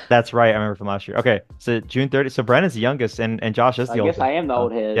 30th. That's right. I remember from last year. Okay. So June 30th. So Brandon's the youngest and Josh is I the guess oldest. I am the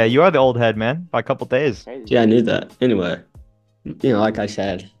old head. Yeah, you are the old head, man, by a couple days. Crazy. Yeah, I knew that. Anyway, like I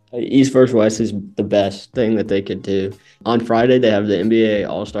said, East versus West is the best thing that they could do. On Friday, they have the NBA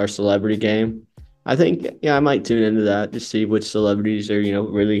All-Star Celebrity Game. I think, I might tune into that to see which celebrities are,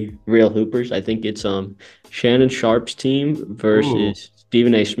 really real hoopers. I think it's Shannon Sharp's team versus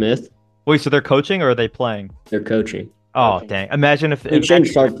Stephen A. Smith. Wait, so they're coaching or are they playing? They're coaching. Oh, Coaching. dang. Imagine if Shannon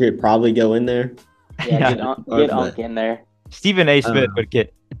Sharp could probably go in there. Yeah, Yeah. get Unk in there. Stephen A. Smith Um, would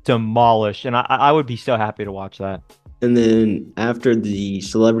get demolished, and I would be so happy to watch that. And then after the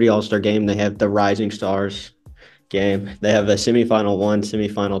Celebrity All-Star Game, they have the Rising Stars game. They have a semifinal 1,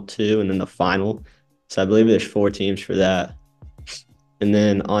 semifinal 2, and then the final. So I believe there's 4 teams for that. And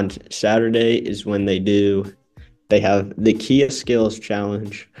then on Saturday is when they have the Kia Skills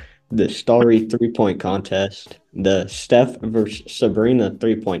Challenge, the Starry 3-point contest, the Steph versus Sabrina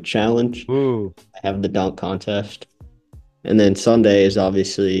 3-point challenge. Ooh. They have the dunk contest. And then Sunday is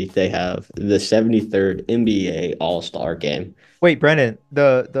obviously they have the 73rd NBA All-Star game. Wait, Brennan,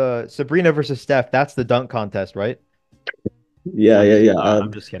 the Sabrina versus Steph, that's the dunk contest, right? Yeah.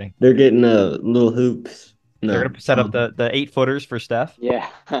 I'm just kidding. They're getting little hoops. No, They're gonna set up the 8-footers for Steph. Yeah.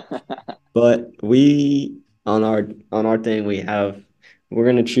 but we on our thing we're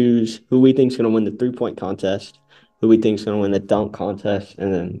gonna choose who we think's gonna win the 3-point contest, who we think's gonna win the dunk contest,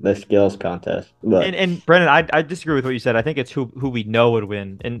 and then the skills contest. But And Brennan, I disagree with what you said. I think it's who we know would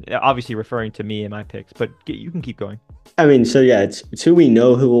win, and obviously referring to me and my picks. But you can keep going. I mean, so yeah, it's who we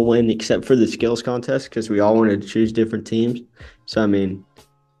know who will win, except for the skills contest, because we all wanted to choose different teams. So I mean,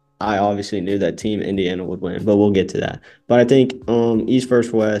 I obviously knew that Team Indiana would win, but we'll get to that. But I think East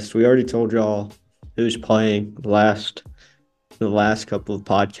versus West, we already told y'all who's playing the last couple of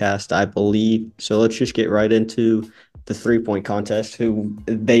podcasts, I believe. So let's just get right into the 3-point contest, who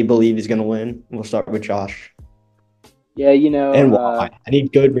they believe is going to win. We'll start with Josh. Yeah, And why? I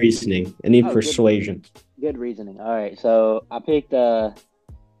need good reasoning. I need persuasion. Good reasoning. All right, so I picked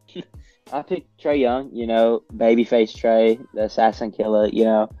I picked Trae Young. Babyface Trae, the assassin killer.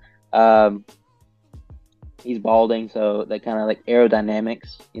 He's balding, so that kind of like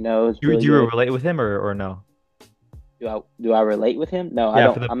aerodynamics. Is Do really you good. relate with him or no? Do I relate with him? No, I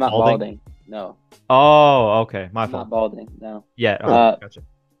Yeah, don't. I'm not balding. No, Oh, okay. My I'm fault. not balding. No. Yeah, okay, gotcha.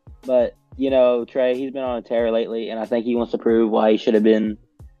 But Trae, he's been on a tear lately, and I think he wants to prove why he should have been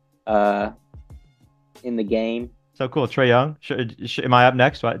in the game. So cool, Trae Young. Am I up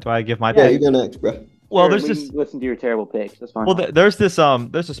next? Do I give my Yeah, pick? you go next, bro. Well, Sure, there's we this. can listen to your terrible picks. That's fine. Well, there's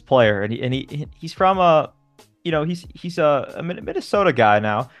this player, and he's from he's a Minnesota guy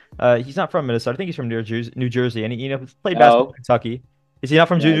now. He's not from Minnesota. I think he's from New Jersey, and he played basketball in Kentucky. Is he not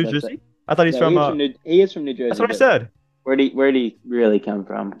from New Jersey? I thought he's from. He is from New Jersey. That's what I said. Where did he really come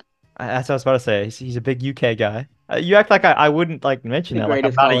from? That's what I was about to say. He's a big UK guy. You act like I wouldn't like mention that. Like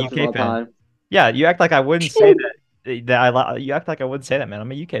I'm not a UK fan. Yeah, you act like I wouldn't say that. You act like I wouldn't say that, man.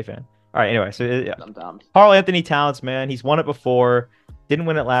 I'm a UK fan. All right. Anyway, so Sometimes Karl Anthony Towns, man, he's won it before. Didn't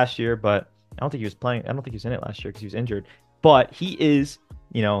win it last year, but I don't think he was playing. I don't think he was in it last year because he was injured. But he is,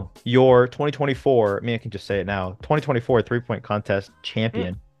 your 2024. I mean, I can just say it now. 2024 3-point contest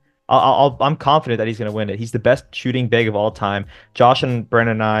champion. I'm confident that he's going to win it. He's the best shooting big of all time. Josh and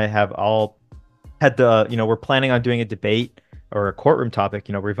Brandon and I have all had we're planning on doing a debate or a courtroom topic,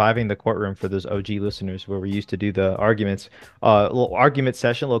 reviving the courtroom for those OG listeners where we used to do the arguments, a little argument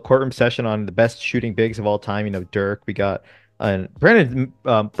session, a little courtroom session on the best shooting bigs of all time. Dirk, we got, and Brandon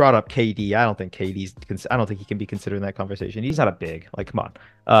brought up KD. I don't think he can be considered in that conversation. He's not a big, like, come on.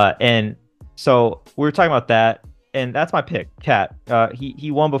 And so we were talking about that. And that's my pick, Cat.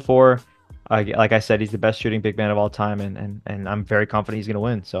 He won before. Like I said, he's the best shooting big man of all time, and I'm very confident he's gonna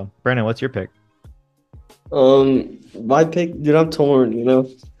win. So, Brandon, what's your pick? My pick, dude, I'm torn.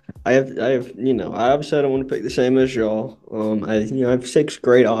 I obviously I don't want to pick the same as y'all. I have 6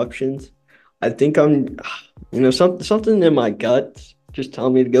 great options. I think I'm, something in my gut just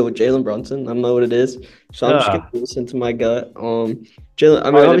telling me to go with Jalen Brunson. I don't know what it is, so I'm just gonna listen to my gut. Jalen,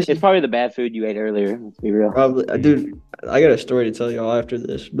 I mean, obviously, it's probably the bad food you ate earlier. Let's be real. Probably, dude. I got a story to tell y'all after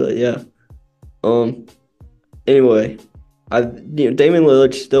this, but yeah. Anyway, Damian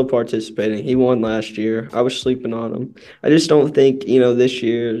Lillard's still participating. He won last year. I was sleeping on him. I just don't think this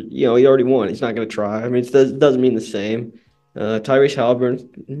year. He already won. He's not gonna try. I mean, it doesn't mean the same. Tyrese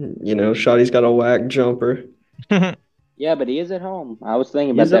Halliburton, Shotty's got a whack jumper. Yeah, but he is at home. I was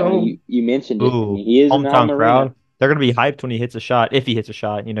thinking about that when you mentioned it. Ooh, he is in the home crowd. arena. They're gonna be hyped when he hits a shot. If he hits a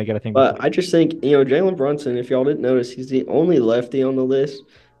shot, you got to think. But I just think Jalen Brunson. If y'all didn't notice, he's the only lefty on the list.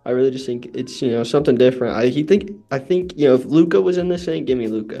 I really just think it's something different. I think if Luka was in this thing, give me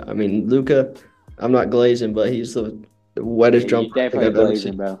Luka. I mean Luka, I'm not glazing, but he's the wettest jumper I've ever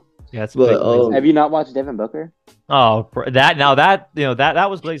seen, bro. Yeah, have you not watched Devin Booker? Oh, that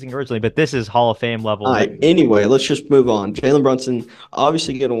was glazing originally, but this is Hall of Fame level. All right. Anyway, let's just move on. Jalen Brunson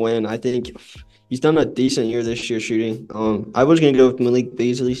obviously gonna win. I think he's done a decent year this year shooting. I was gonna go with Malik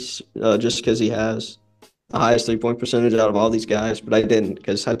Beasley just because he has the highest 3-point percentage out of all these guys, but I didn't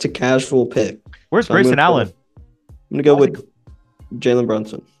because that's a casual pick. Where's Grayson Allen? I'm gonna go with Jalen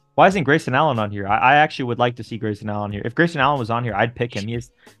Brunson. Why isn't Grayson Allen on here? I actually would like to see Grayson Allen here. If Grayson Allen was on here, I'd pick him.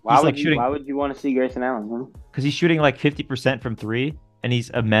 Why would you want to see Grayson Allen? Because he's shooting like 50% from 3, and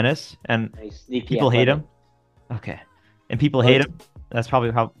he's a menace, and people hate him. Okay, and people hate him. That's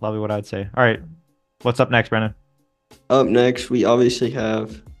probably what I'd say. All right, what's up next, Brennan? Up next, we obviously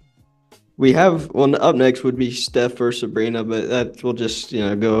have. Up next would be Steph versus Sabrina, but that we'll just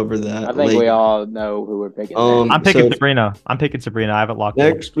go over that. I think we all know who we're picking. I'm picking Sabrina. I haven't locked in.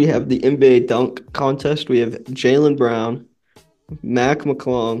 Next, we have the NBA dunk contest. We have Jaylen Brown, Mac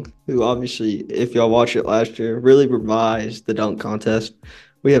McClung, who obviously, if y'all watched it last year, really revised the dunk contest.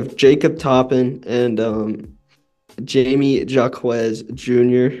 We have Jacob Toppin and Jamie Jaquez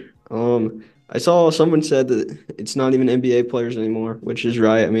Jr. I saw someone said that it's not even NBA players anymore, which is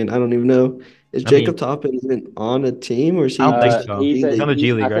right. I mean, I don't even know. Is Jacob Toppin even on a team, or is he? I don't think so. He's on the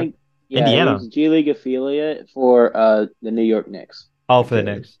G League, right? Indiana. He's G League affiliate for the New York Knicks. Oh, for the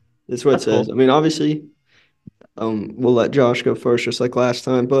Knicks. That's what it says. Cool. I mean, obviously, we'll let Josh go first, just like last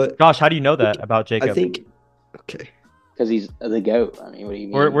time. But Josh, how do you know that about Jacob? I think, okay, because he's the GOAT. I mean, what do you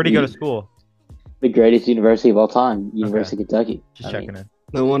mean? Where'd he go to school? The greatest university of all time, University of Kentucky. Just checking in.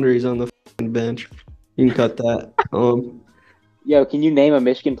 No wonder he's on the bench. You can cut that. Yo, can you name a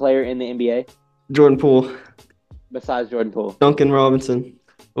Michigan player in the NBA Jordan Poole, besides Jordan Poole? Duncan Robinson.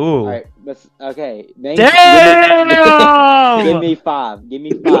 All Ooh. right, okay. Give Damn! me five. Give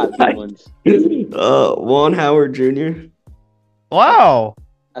me five good ones. Juan Howard Jr. Wow.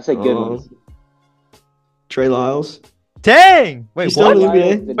 I said good ones. Trey Lyles. Dang. Wait, He's still what? in the Lyles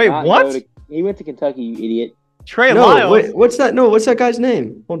NBA? did Wait, not what? go to- he went to Kentucky, you idiot. Trey No, Lyles. wait, what's that? No, what's that guy's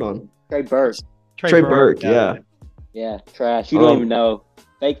name? Hold on. Trey Burke. Trey Burke, yeah. Yeah, trash. You don't even know.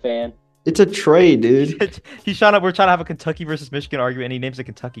 Fake fan. It's a Trey, dude. We're trying to have a Kentucky versus Michigan argument, and he names a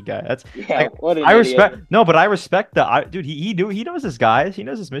Kentucky guy. That's What an I idiot. respect. No, but I respect dude. He knows his guys. He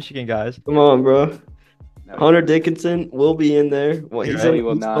knows his Michigan guys. Come on, bro. No. Hunter Dickinson will be in there. Well, he's No, he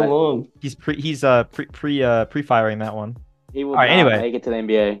will not. long. He's pre-firing that one. He will All right, not anyway. make it to the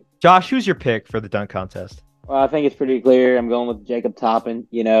NBA. Josh, who's your pick for the dunk contest? Well, I think it's pretty clear. I'm going with Jacob Toppin.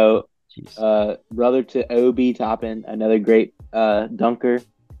 Jeez. Brother to Obi Toppin, another great dunker.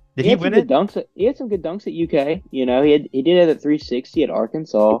 Did he win it? He had some good dunks at UK. He did it at 360 at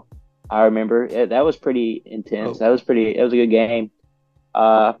Arkansas. I remember that was pretty intense. Oh. It was a good game.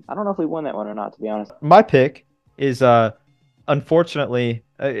 I don't know if we won that one or not, to be honest. My pick is unfortunately.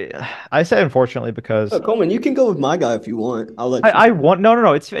 I say unfortunately because Coleman, you can go with my guy if you want. I'll let you. I want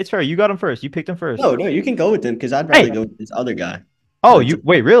no. It's fair. You got him first. You picked him first. No, you can go with him because I'd rather go with this other guy. Oh, you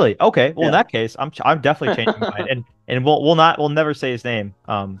wait, really? Okay. Well, Yeah. in that case, I'm definitely changing mine, and we'll never say his name.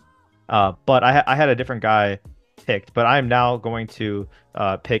 But I had a different guy picked, but I'm now going to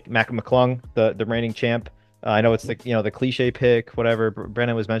pick Mac McClung, the reigning champ. I know it's the cliche pick, whatever.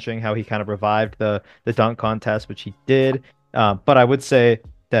 Brennan was mentioning how he kind of revived the dunk contest, which he did. But I would say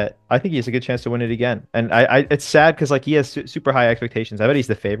that I think he has a good chance to win it again. And it's sad because he has super high expectations. I bet he's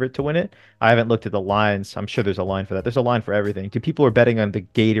the favorite to win it. I haven't looked at the lines. I'm sure there's a line for that. There's a line for everything. People are betting on the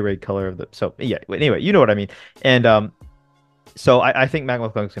Gatorade color of the. So yeah. Anyway, you know what I mean. And so I think Mac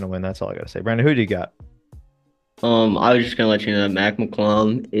McClung's gonna win. That's all I gotta say. Brandon, who do you got? I was just gonna let you know that Mac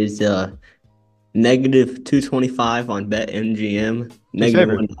McClung is negative 225 on BetMGM, negative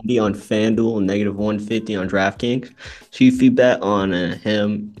 190 on FanDuel, and negative 150 on DraftKings. So if you bet on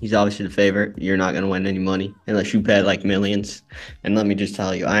him, he's obviously the favorite. You're not going to win any money unless you bet millions. And let me just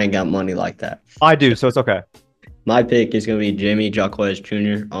tell you, I ain't got money like that. I do, so it's okay. My pick is going to be Jimmy Jaquez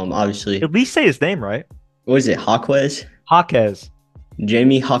Jr. Obviously. At least say his name right. What is it? Jaquez? Jaquez.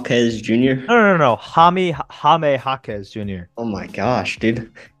 Jamie Jaquez Jr.? No. Jaime Jaquez Jr. Oh my gosh,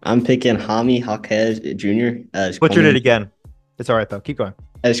 dude. I'm picking Jaime Jaquez Jr. Butchered it again. It's all right though. Keep going.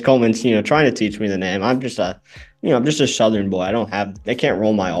 As Coleman's, trying to teach me the name. I'm just a Southern boy. I can't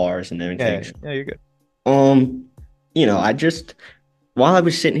roll my R's and everything. Yeah, you're good. While I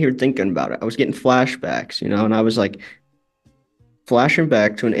was sitting here thinking about it, I was getting flashbacks, and I was flashing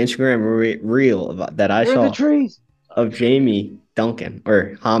back to an Instagram reel that I saw the trees of Jamie Duncan,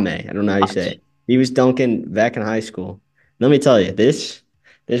 or Jaime. I don't know how you say it. He was dunking back in high school. Let me tell you, this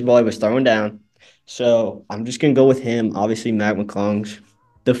boy was throwing down. So I'm just gonna go with him. Obviously, Mac McClung's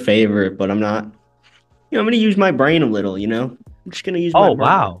the favorite, but I'm not. I'm gonna use my brain a little. I'm just gonna use my brain.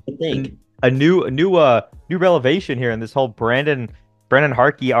 Wow! I think a new revelation here in this whole Brandon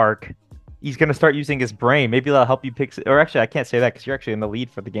Harkey arc. He's gonna start using his brain. Maybe that'll help you pick. Or actually, I can't say that because you're actually in the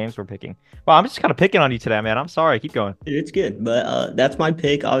lead for the games we're picking. Well, I'm just kind of picking on you today, man. I'm sorry. Keep going. It's good, but that's my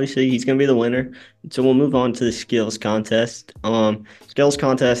pick. Obviously, he's gonna be the winner. So we'll move on to the skills contest. Skills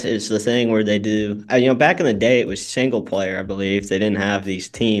contest is the thing where they do. Back in the day, it was single player. I believe they didn't have these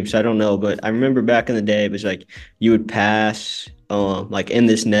teams. So I don't know, but I remember back in the day, it was you would pass, in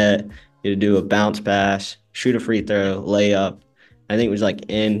this net, you would do a bounce pass, shoot a free throw, layup. I think it was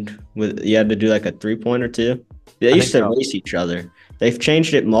you had to do a 3-pointer too. They used to race each other. They've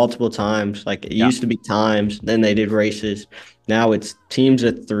changed it multiple times. It used to be times, then they did races. Now it's teams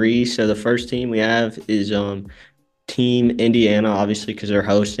of 3. So the first team we have is Team Indiana, obviously, because they're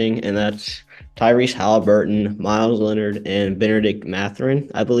hosting, and that's Tyrese Halliburton, Miles Leonard, and Benedict Mathurin,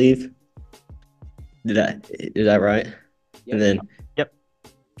 I believe. Is that right? Yep. And then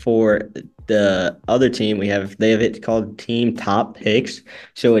for the other team, they have it called Team Top Picks.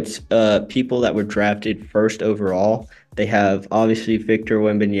 So it's people that were drafted first overall. They have obviously Victor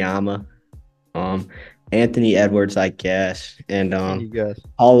Wembanyama, Anthony Edwards, I guess, and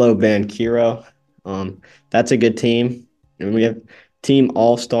Paulo Banchero. That's a good team. And we have Team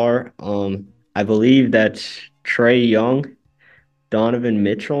All-Star. I believe that's Trey Young, Donovan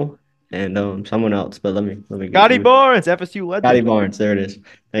Mitchell, and someone else. But let me Scotty Barnes, FSU legend. Scotty Barnes, there it is.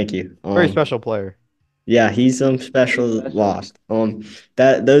 Thank you. Very special player. Yeah, he's special lost.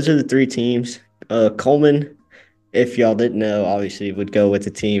 Those are the 3 teams. Coleman, if y'all didn't know, obviously would go with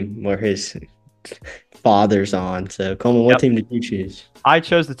the team where his father's on. So, Coleman, what Yep. team did you choose? I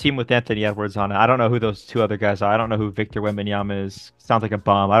chose the team with Anthony Edwards on it. I don't know who those two other guys are. I don't know who Victor Wembanyama is. Sounds like a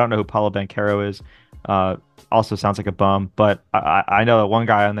bum. I don't know who Paulo Banchero is. Uh, Also sounds like a bum. But I know that one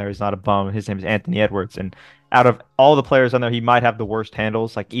guy on there is not a bum. His name is Anthony Edwards. And out of all the players on there, he might have the worst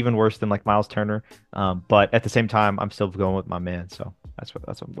handles, like even worse than like Miles Turner. But at the same time, I'm still going with my man. So that's what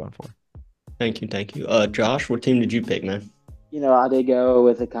I'm going for. Thank you, thank you. Josh, what team did you pick, man? I did go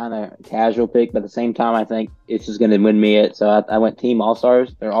with a kind of casual pick, but at the same time, I think it's just going to win me it. So I went Team All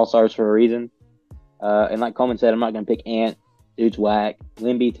Stars. They're All Stars for a reason. And like Coleman said, I'm not going to pick Ant. Dude's whack.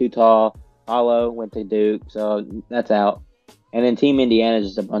 Limby too tall. Paulo went to Duke, so that's out. And then Team Indiana is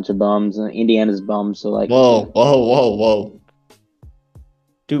just a bunch of bums. And Indiana's bums, so like. Whoa, whoa, whoa, whoa.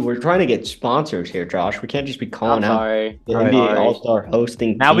 Dude, we're trying to get sponsors here, Josh. We can't just be calling out Sorry. the All right. NBA All-Star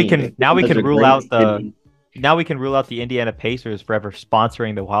hosting Now we team. can rule out the Indiana Pacers forever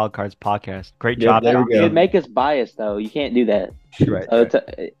sponsoring the Wildcards podcast. Great Yep, job. there we go. It'd make us biased, though. You can't do that. Right.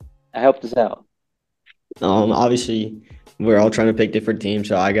 I helped us out. Obviously, we're all trying to pick different teams.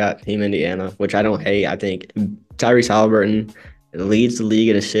 So I got Team Indiana, which I don't hate. I think Tyrese Halliburton leads the league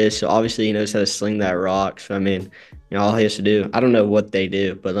in assists. So obviously he knows how to sling that rock. So I mean, all he has to do, I don't know what they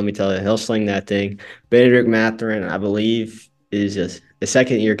do, but let me tell you, he'll sling that thing. Benedict Mathurin, I believe, is a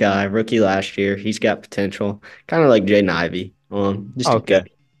second-year guy, rookie last year. He's got potential, kind of like Jaden Ivey. Just Okay. good.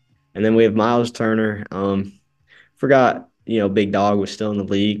 And then we have Miles Turner. Forgot, Big Dog was still in the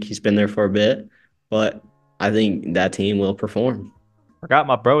league. He's been there for a bit, but I think that team will perform. Forgot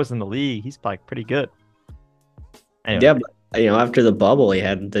my bro is in the league. He's like pretty good. Anyway. Yeah, but, after the bubble, he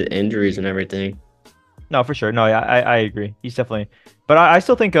had the injuries and everything. No, for sure. No, yeah, I agree. He's definitely, but I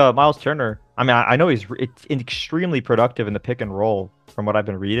still think Miles Turner. I mean, I know it's extremely productive in the pick and roll from what I've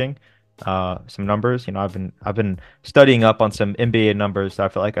been reading. Some numbers. I've been studying up on some NBA numbers. So I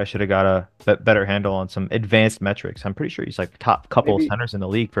feel like I should have got a better handle on some advanced metrics. I'm pretty sure he's like top couple of centers in the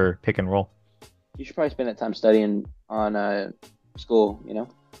league for pick and roll. You should probably spend that time studying on school.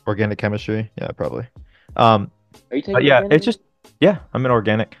 Organic chemistry. Yeah, probably. Are you taking? But yeah, organic? it's just I'm an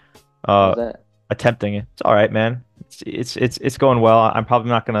organic. How's that? Attempting it. It's all right, man. It's going well. I'm probably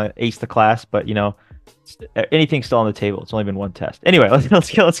not gonna ace the class, but anything's still on the table. It's only been one test. Anyway, let's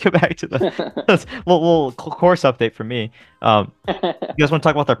get back to the little course update for me. You guys want to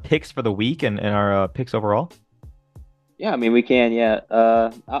talk about our picks for the week and our picks overall? Yeah, I mean we can. Yeah.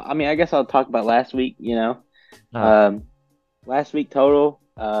 I guess I'll talk about last week. Last week total.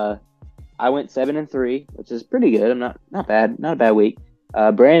 I went 7-3, which is pretty good. I'm not bad. Not a bad week.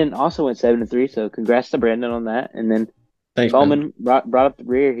 Brandon also went 7-3, so congrats to Brandon on that. And then Thanks, Coleman brought up the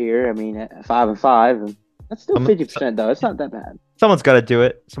rear here. I mean, at 5-5, and that's still 50% though. It's not that bad. Someone's got to do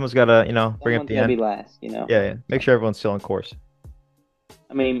it. Someone's got to bring up the end. Be last. Yeah. Make sure everyone's still on course.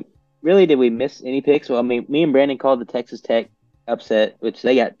 I mean, really, did we miss any picks? Well, I mean, me and Brandon called the Texas Tech upset, which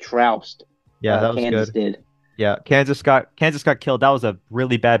they got trounced. Yeah, that was Kansas good. did. Yeah, Kansas got killed. That was a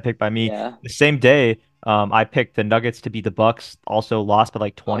really bad pick by me. Yeah. The same day, I picked the Nuggets to beat the Bucks. Also lost by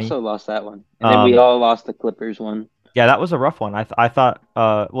like 20. Also lost that one, and then we all lost the Clippers one. Yeah, that was a rough one. I thought,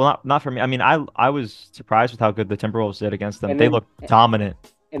 well, not for me. I mean, I was surprised with how good the Timberwolves did against them. They looked dominant.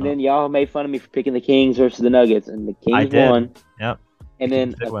 And then y'all made fun of me for picking the Kings versus the Nuggets, and the Kings won. Yep. And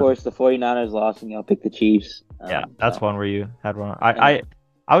then, of course, the 49ers lost, and y'all picked the Chiefs. Yeah, that's one where you had one.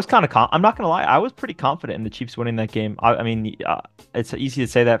 I was kind of I'm not gonna lie, I was pretty confident in the Chiefs winning that game. I mean, it's easy to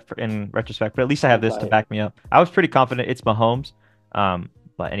say that in retrospect, but at least I have this to back me up. I was pretty confident. It's Mahomes.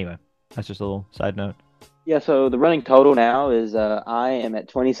 But anyway, that's just a little side note. Yeah, so the running total now is I am at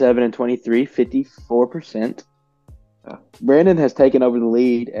 27-23, 54%. Brandon has taken over the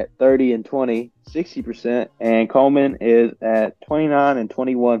lead at 30-20, 60%, and Coleman is at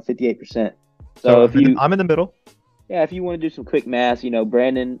 29-21, 58%. So I'm in the middle. Yeah, if you want to do some quick math,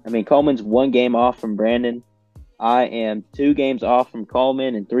 Coleman's 1 game off from Brandon. I am 2 games off from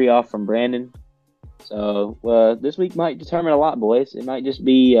Coleman and 3 off from Brandon. So this week might determine a lot, boys. It might just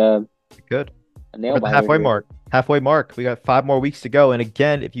be good. A nail biter. Halfway mark. We got 5 more weeks to go. And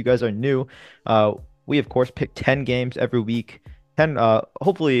again, if you guys are new, we of course pick 10 games every week. 10.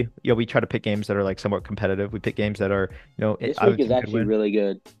 Hopefully, we try to pick games that are like somewhat competitive. We pick games that are, This week is actually really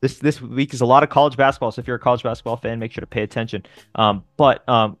good. This week is a lot of college basketball. So if you're a college basketball fan, make sure to pay attention. But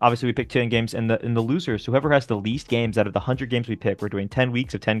obviously we pick 10 games, and the losers, whoever has the least games out of the 100 games we pick, we're doing 10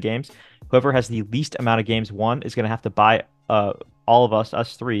 weeks of 10 games. Whoever has the least amount of games won is going to have to buy all of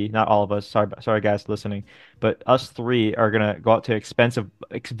us 3, not all of us. Sorry guys listening, but us 3 are gonna go out to expensive,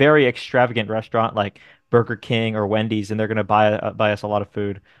 very extravagant restaurant like Burger King or Wendy's, and they're gonna buy us a lot of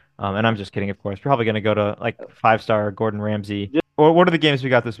food. And I'm just kidding, of course. Probably going to go to like 5-star Gordon Ramsay. Or what are the games we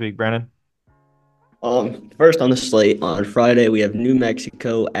got this week, Brandon? First on the slate on Friday we have New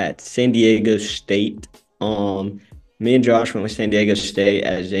Mexico at San Diego State. Me and Josh went with San Diego State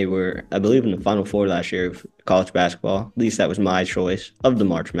as they were, I believe, in the Final Four last year of college basketball. At least that was my choice of the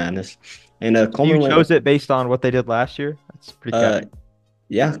March Madness. And Coleman You chose it based on what they did last year? That's pretty casual.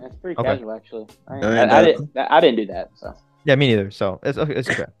 Yeah. That's pretty casual, actually. And, I didn't do that. So Yeah, me neither. So it's okay.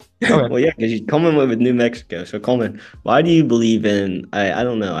 Okay. Well, yeah, because Coleman went with New Mexico. So Coleman, why do you believe in? I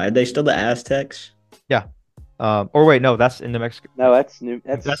don't know. Are they still the Aztecs? Yeah. Or wait, no, that's in New Mexico. No, that's New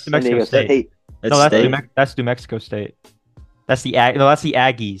San Mexico Diego State. That's that's New Mexico State. That's the that's the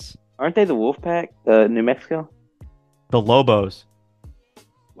Aggies. Aren't they the Wolfpack? The New Mexico? The Lobos.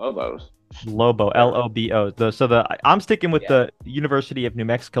 Lobos. Lobo, Lobo. I'm sticking with the University of New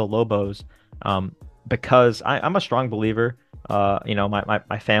Mexico Lobos, because I'm a strong believer.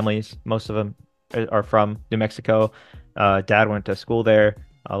 My family's, most of them are from New Mexico. Dad went to school there.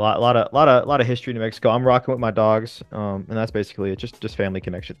 A lot of history in New Mexico. I'm rocking with my dogs, and that's basically it. Just family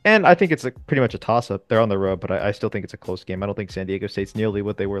connection. And I think it's pretty much a toss up. They're on the road, but I still think it's a close game. I don't think San Diego State's nearly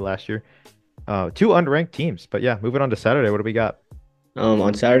what they were last year. Two unranked teams, but yeah, moving on to Saturday. What do we got?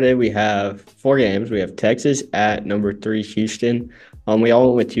 On Saturday we have 4 games. We have Texas at number 3 Houston. We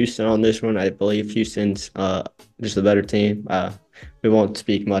all went with Houston on this one. I believe Houston's just a better team. We won't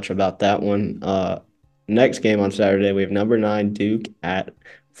speak much about that one. Next game on Saturday, we have number 9 Duke at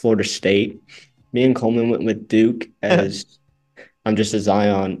Florida State. Me and Coleman went with Duke as I'm just a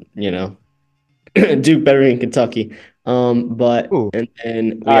Zion, Duke better than Kentucky. And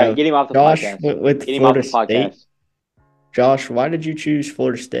then all right, get him off the Josh podcast. Went with get him Florida off the podcast. State. Josh, why did you choose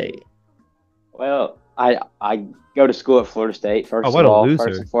Florida State? Well, I go to school at Florida State. First what of all, a loser.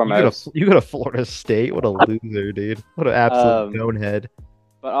 first and foremost. You go to Florida State. What a loser, dude. What an absolute bonehead.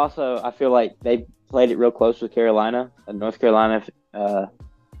 But also, I feel like they played it real close with Carolina and North Carolina.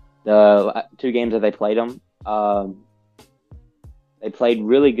 The 2 games that they played them, they played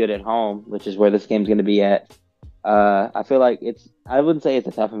really good at home, which is where this game's going to be at. I feel like I wouldn't say it's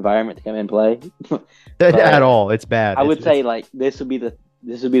a tough environment to come and play. At all. It's bad. I would say like this would be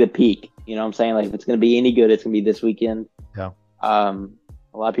the peak. You know what I'm saying? Like if it's going to be any good, it's going to be this weekend. Yeah. A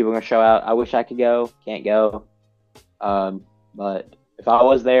lot of people are going to show out. I wish I could go. Can't go. But if I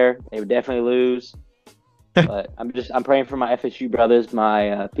was there, they would definitely lose. But I'm praying for my FSU brothers,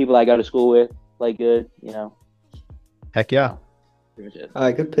 my people I go to school with, play good. Heck yeah. Pretty much it. All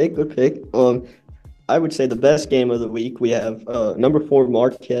right, good pick. I would say the best game of the week, we have number 4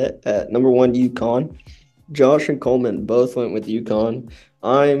 Marquette at number 1 UConn. Josh and Coleman both went with UConn.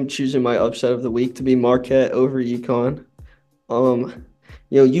 I'm choosing my upset of the week to be Marquette over UConn.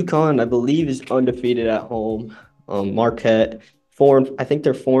 UConn, I believe, is undefeated at home. Marquette, I think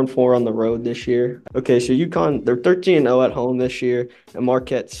they're 4-4 on the road this year. Okay, so UConn, they're 13-0 at home this year, and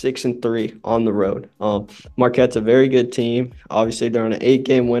Marquette 6-3 on the road. Marquette's a very good team. Obviously, they're on an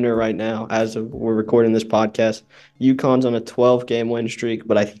 8-game winner right now as we're recording this podcast. UConn's on a 12-game win streak,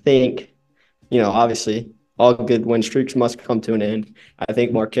 but I think, obviously, all good win streaks must come to an end. I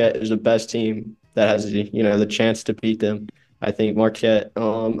think Marquette is the best team that has the chance to beat them. I think Marquette.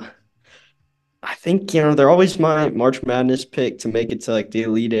 I think, they're always my March Madness pick to make it to like the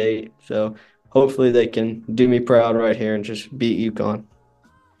Elite Eight. So hopefully they can do me proud right here and just beat UConn.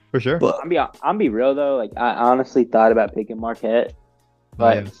 For sure. But I'm be real though. Like I honestly thought about picking Marquette,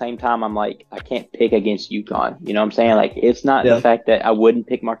 but at the same time, I'm like I can't pick against UConn. You know what I'm saying? Like it's not the fact that I wouldn't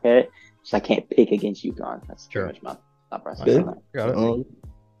pick Marquette, just I can't pick against UConn. That's pretty much my thought process. Got it.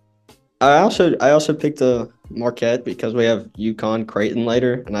 I also picked the Marquette because we have UConn Creighton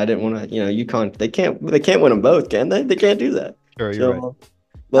later, and I didn't want to. UConn they can't win them both, can they? They can't do that. Sure, you're right.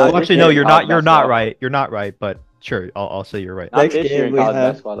 Well, actually, no, you're not. You're not right. You're not right. But sure, I'll say you're right. Next game we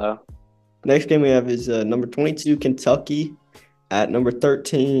have. Next game we have is number 22 Kentucky at number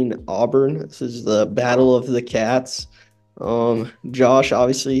 13 Auburn. This is the battle of the cats. Josh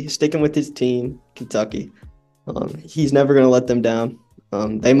obviously sticking with his team, Kentucky. He's never gonna let them down.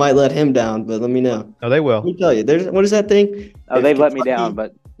 They might let him down, but let me know. No, they will. Let me tell you. What is that thing? Oh, they've let me down,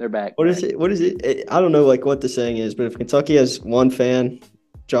 but they're back. What is it? I don't know what the saying is, but if Kentucky has one fan,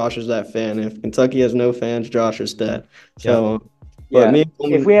 Josh is that fan. If Kentucky has no fans, Josh is that. So,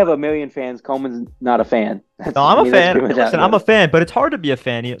 if we have 1 million fans, Coleman's not a fan. No, I'm a fan. Listen, I'm a fan, but it's hard to be a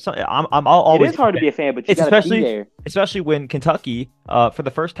fan. I'm always. It is hard to be a fan, but you gotta be there. Especially when Kentucky, for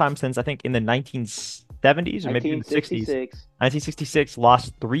the first time since I think in the 1970s or maybe in the 60s, 1966,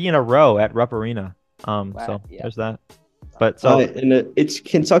 lost 3 in a row at Rupp Arena. So there's that. But so and it's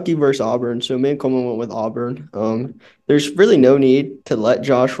Kentucky versus Auburn. So me and Coleman went with Auburn. There's really no need to let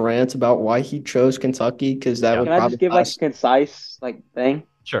Josh rant about why he chose Kentucky because that would Can I just probably give like a concise thing?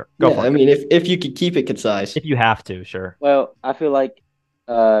 sure, go for I it. mean, if you could keep it concise. If you have to, sure. Well, I feel like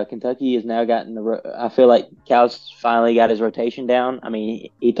Kentucky has now gotten I feel like Cal's finally got his rotation down. I mean,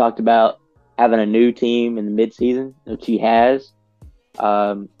 he talked about having a new team in the midseason, which he has.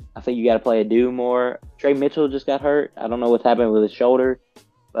 I think you got to play Adu more. Trey Mitchell just got hurt. I don't know what's happened with his shoulder,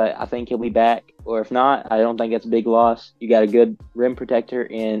 but I think he'll be back. Or if not, I don't think it's a big loss. You got a good rim protector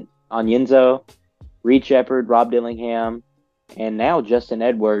in Onyenzo, Reed Shepard, Rob Dillingham, and now Justin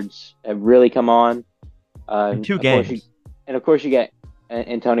Edwards have really come on. In 2 games. Of course, you got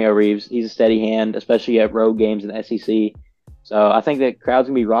Antonio Reeves. He's a steady hand, especially at road games in the SEC. So I think the crowd's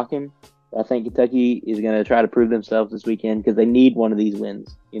going to be rocking. I think Kentucky is going to try to prove themselves this weekend because they need one of these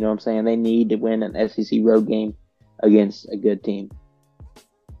wins. You know what I'm saying? They need to win an SEC road game against a good team.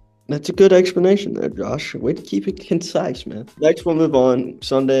 That's a good explanation there, Josh. Way to keep it concise, man. Next, we'll move on.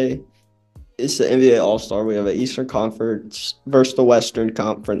 Sunday, it's the NBA All-Star. We have an Eastern Conference versus the Western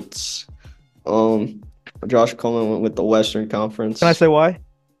Conference. Josh Coleman went with the Western Conference. Can I say why?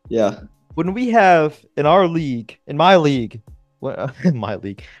 Yeah. When we have in my league, when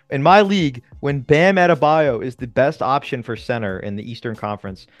Bam Adebayo is the best option for center in the Eastern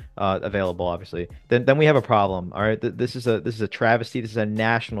Conference available, obviously, then we have a problem. All right, this is a travesty. This is a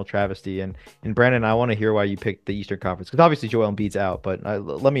national travesty. And Brandon, I want to hear why you picked the Eastern Conference because obviously Joel Embiid's out, but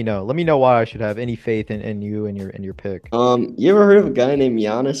let me know why I should have any faith in you and your pick. You ever heard of a guy named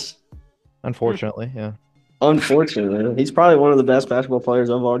Giannis? Unfortunately, yeah. Unfortunately, he's probably one of the best basketball players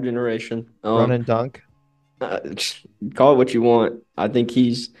of our generation. Run and dunk. Call it what you want. I think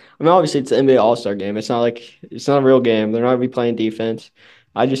obviously it's the NBA All-Star game. It's not a real game. They're not going to be playing defense.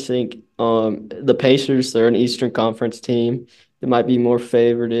 I just think the Pacers, they're an Eastern Conference team. They might be more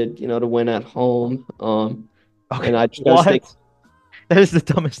favored, to win at home. Okay. And I just think that is the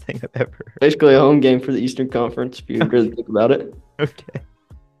dumbest thing I've ever heard. Basically a home game for the Eastern Conference if you really think about it. Okay.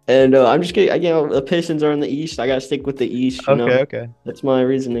 And I'm just kidding. The Pistons are in the East. I got to stick with the East. Okay. That's my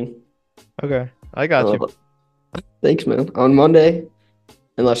reasoning. Okay. I got you. Thanks, man. On Monday,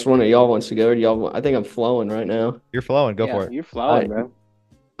 unless one of y'all wants to go, I think I'm flowing right now. You're flowing. Go for it. You're flowing, bro.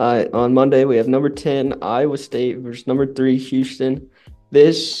 On Monday, we have number 10, Iowa State versus number 3, Houston.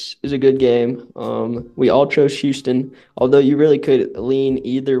 This is a good game. We all chose Houston, although you really could lean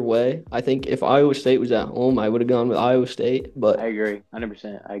either way. I think if Iowa State was at home, I would have gone with Iowa State. But I agree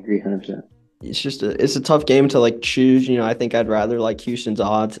 100%. I agree 100%. It's just it's a tough game to choose. I think I'd rather Houston's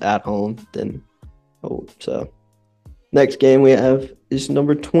odds at home than so. Next game we have is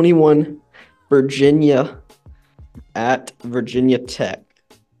number 21, Virginia at Virginia Tech.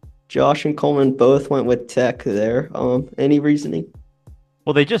 Josh and Coleman both went with Tech there. Any reasoning?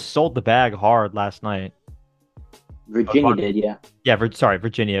 Well, they just sold the bag hard last night. Virginia did, yeah. Yeah,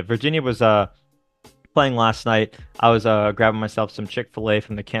 Virginia. Virginia was playing last night. I was grabbing myself some Chick-fil-A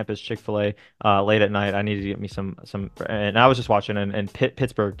from the campus Chick-fil-A late at night. I needed to get me some and I was just watching and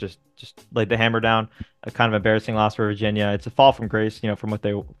Pittsburgh just laid the hammer down. A kind of embarrassing loss for Virginia. It's a fall from grace, from what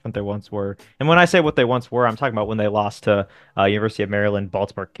they once were. And when I say what they once were, I'm talking about when they lost to University of Maryland,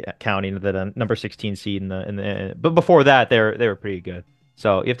 Baltimore County, the number 16 seed but before that they were pretty good.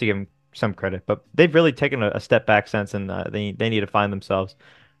 So you have to give them some credit, but they've really taken a step back since, and they need to find themselves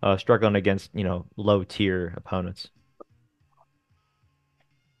struggling against low tier opponents.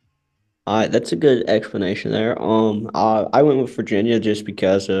 That's a good explanation there. I went with Virginia just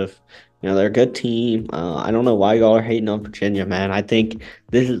because of they're a good team. I don't know why y'all are hating on Virginia, man. I think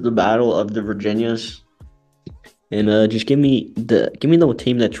this is the battle of the Virginias, and just give me the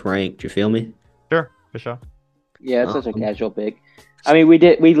team that's ranked. You feel me? Sure, for sure. Yeah, it's such a casual pick. I mean, we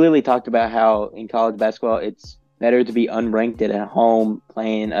literally talked about how in college basketball it's better to be unranked at home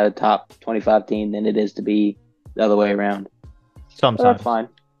playing a top 25 team than it is to be the other way around. Sometimes. So that's fine.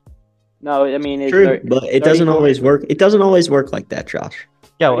 No, I mean, it's true, but it doesn't always work. It doesn't always work like that, Josh.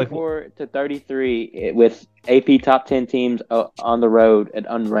 Yeah, 34 to 33 with AP top 10 teams on the road at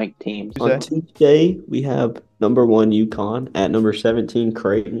unranked teams. On Tuesday, we have number 1 UConn at number 17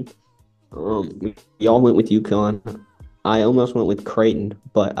 Creighton. We all went with UConn. I almost went with Creighton,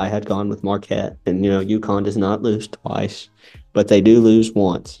 but I had gone with Marquette. And, UConn does not lose twice, but they do lose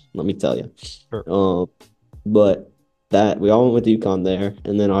once, let me tell you. Sure. But we all went with UConn there.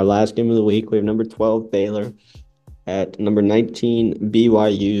 And then our last game of the week, we have number 12 Baylor at number 19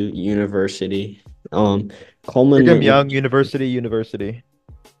 BYU University. Coleman Brigham Young University.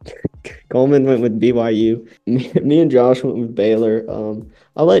 Coleman went with BYU. Me and Josh went with Baylor.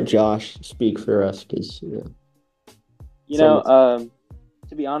 I'll let Josh speak for us because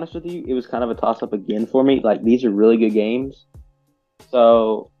To be honest with you, it was kind of a toss-up again for me. Like, these are really good games.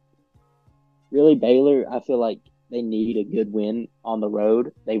 So, really, Baylor, I feel like they need a good win on the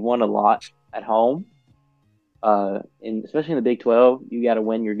road. They won a lot at home. And especially in the Big 12, you got to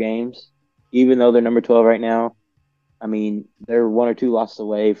win your games. Even though they're number 12 right now, I mean, they're one or two losses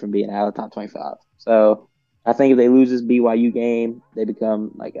away from being out of the top 25. So, I think if they lose this BYU game, they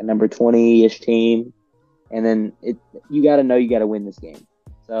become like a number 20-ish team. And then you got to know you got to win this game.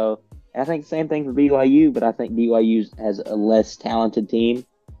 So I think the same thing for BYU, but I think BYU has a less talented team.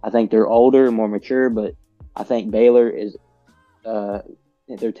 I think they're older and more mature, but I think Baylor is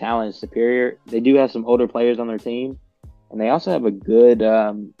their talent is superior. They do have some older players on their team, and they also have a good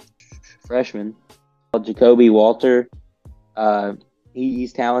freshman called Jacoby Walter.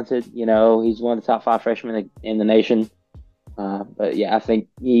 He's talented. He's one of the top 5 freshmen in the nation. But yeah, I think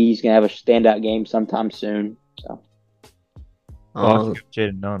he's gonna have a standout game sometime soon. So,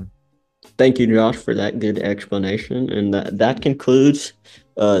 Jaden Nunn. Thank you, Josh, for that good explanation, and that concludes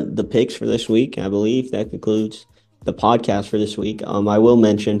the picks for this week. I believe that concludes the podcast for this week. I will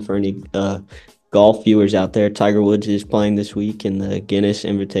mention for any golf viewers out there, Tiger Woods is playing this week in the Guinness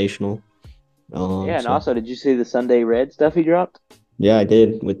Invitational. And also, did you see the Sunday Red stuff he dropped? Yeah, I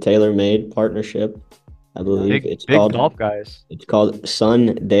did, with TaylorMade partnership. I believe it's called golf guys. It's called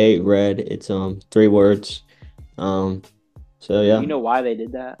Sunday Red. It's 3 words. So yeah. You know why they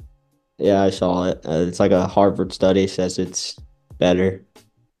did that? Yeah, I saw it. It's like a Harvard study says it's better.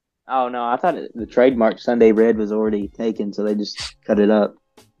 Oh no, I thought the trademark Sunday Red was already taken, so they just cut it up.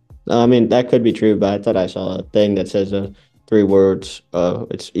 I mean, that could be true, but I thought I saw a thing that says 3 words.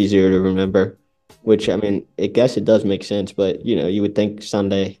 It's easier to remember, which, I mean, I guess it does make sense, but you would think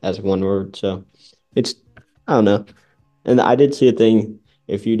Sunday as 1 word, so it's, I don't know. And I did see a thing,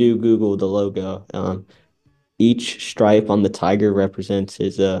 if you do Google the logo, each stripe on the tiger represents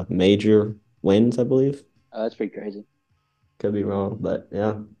his major wins, I believe. Oh, that's pretty crazy. Could be wrong, but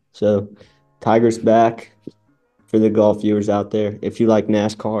yeah. So, Tiger's back for the golf viewers out there. If you like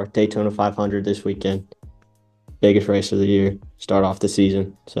NASCAR, Daytona 500 this weekend. Biggest race of the year. Start off the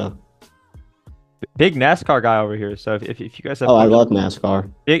season, so. Big NASCAR guy over here. So if you guys have I love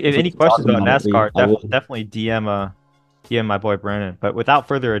NASCAR. If any questions about NASCAR, definitely DM my boy Brandon. But without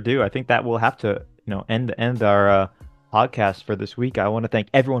further ado, I think that we'll have to end our podcast for this week. I want to thank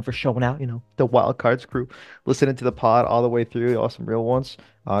everyone for showing out. The Wildcards crew, listening to the pod all the way through. Awesome, real ones.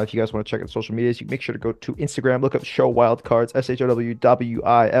 If you guys want to check out the social medias, you make sure to go to Instagram. Look up Show Wildcards,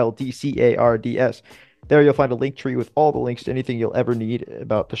 SHOWWILDCARDS. There you'll find a link tree with all the links to anything you'll ever need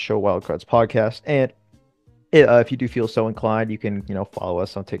about the Show Wildcards podcast. And if you do feel so inclined, you can follow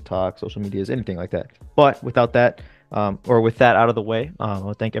us on TikTok, social medias, anything like that. But without that, with that out of the way, I want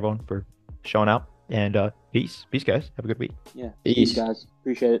to thank everyone for showing out. And peace, guys. Have a good week. Yeah, peace, guys.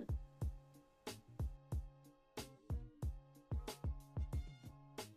 Appreciate it.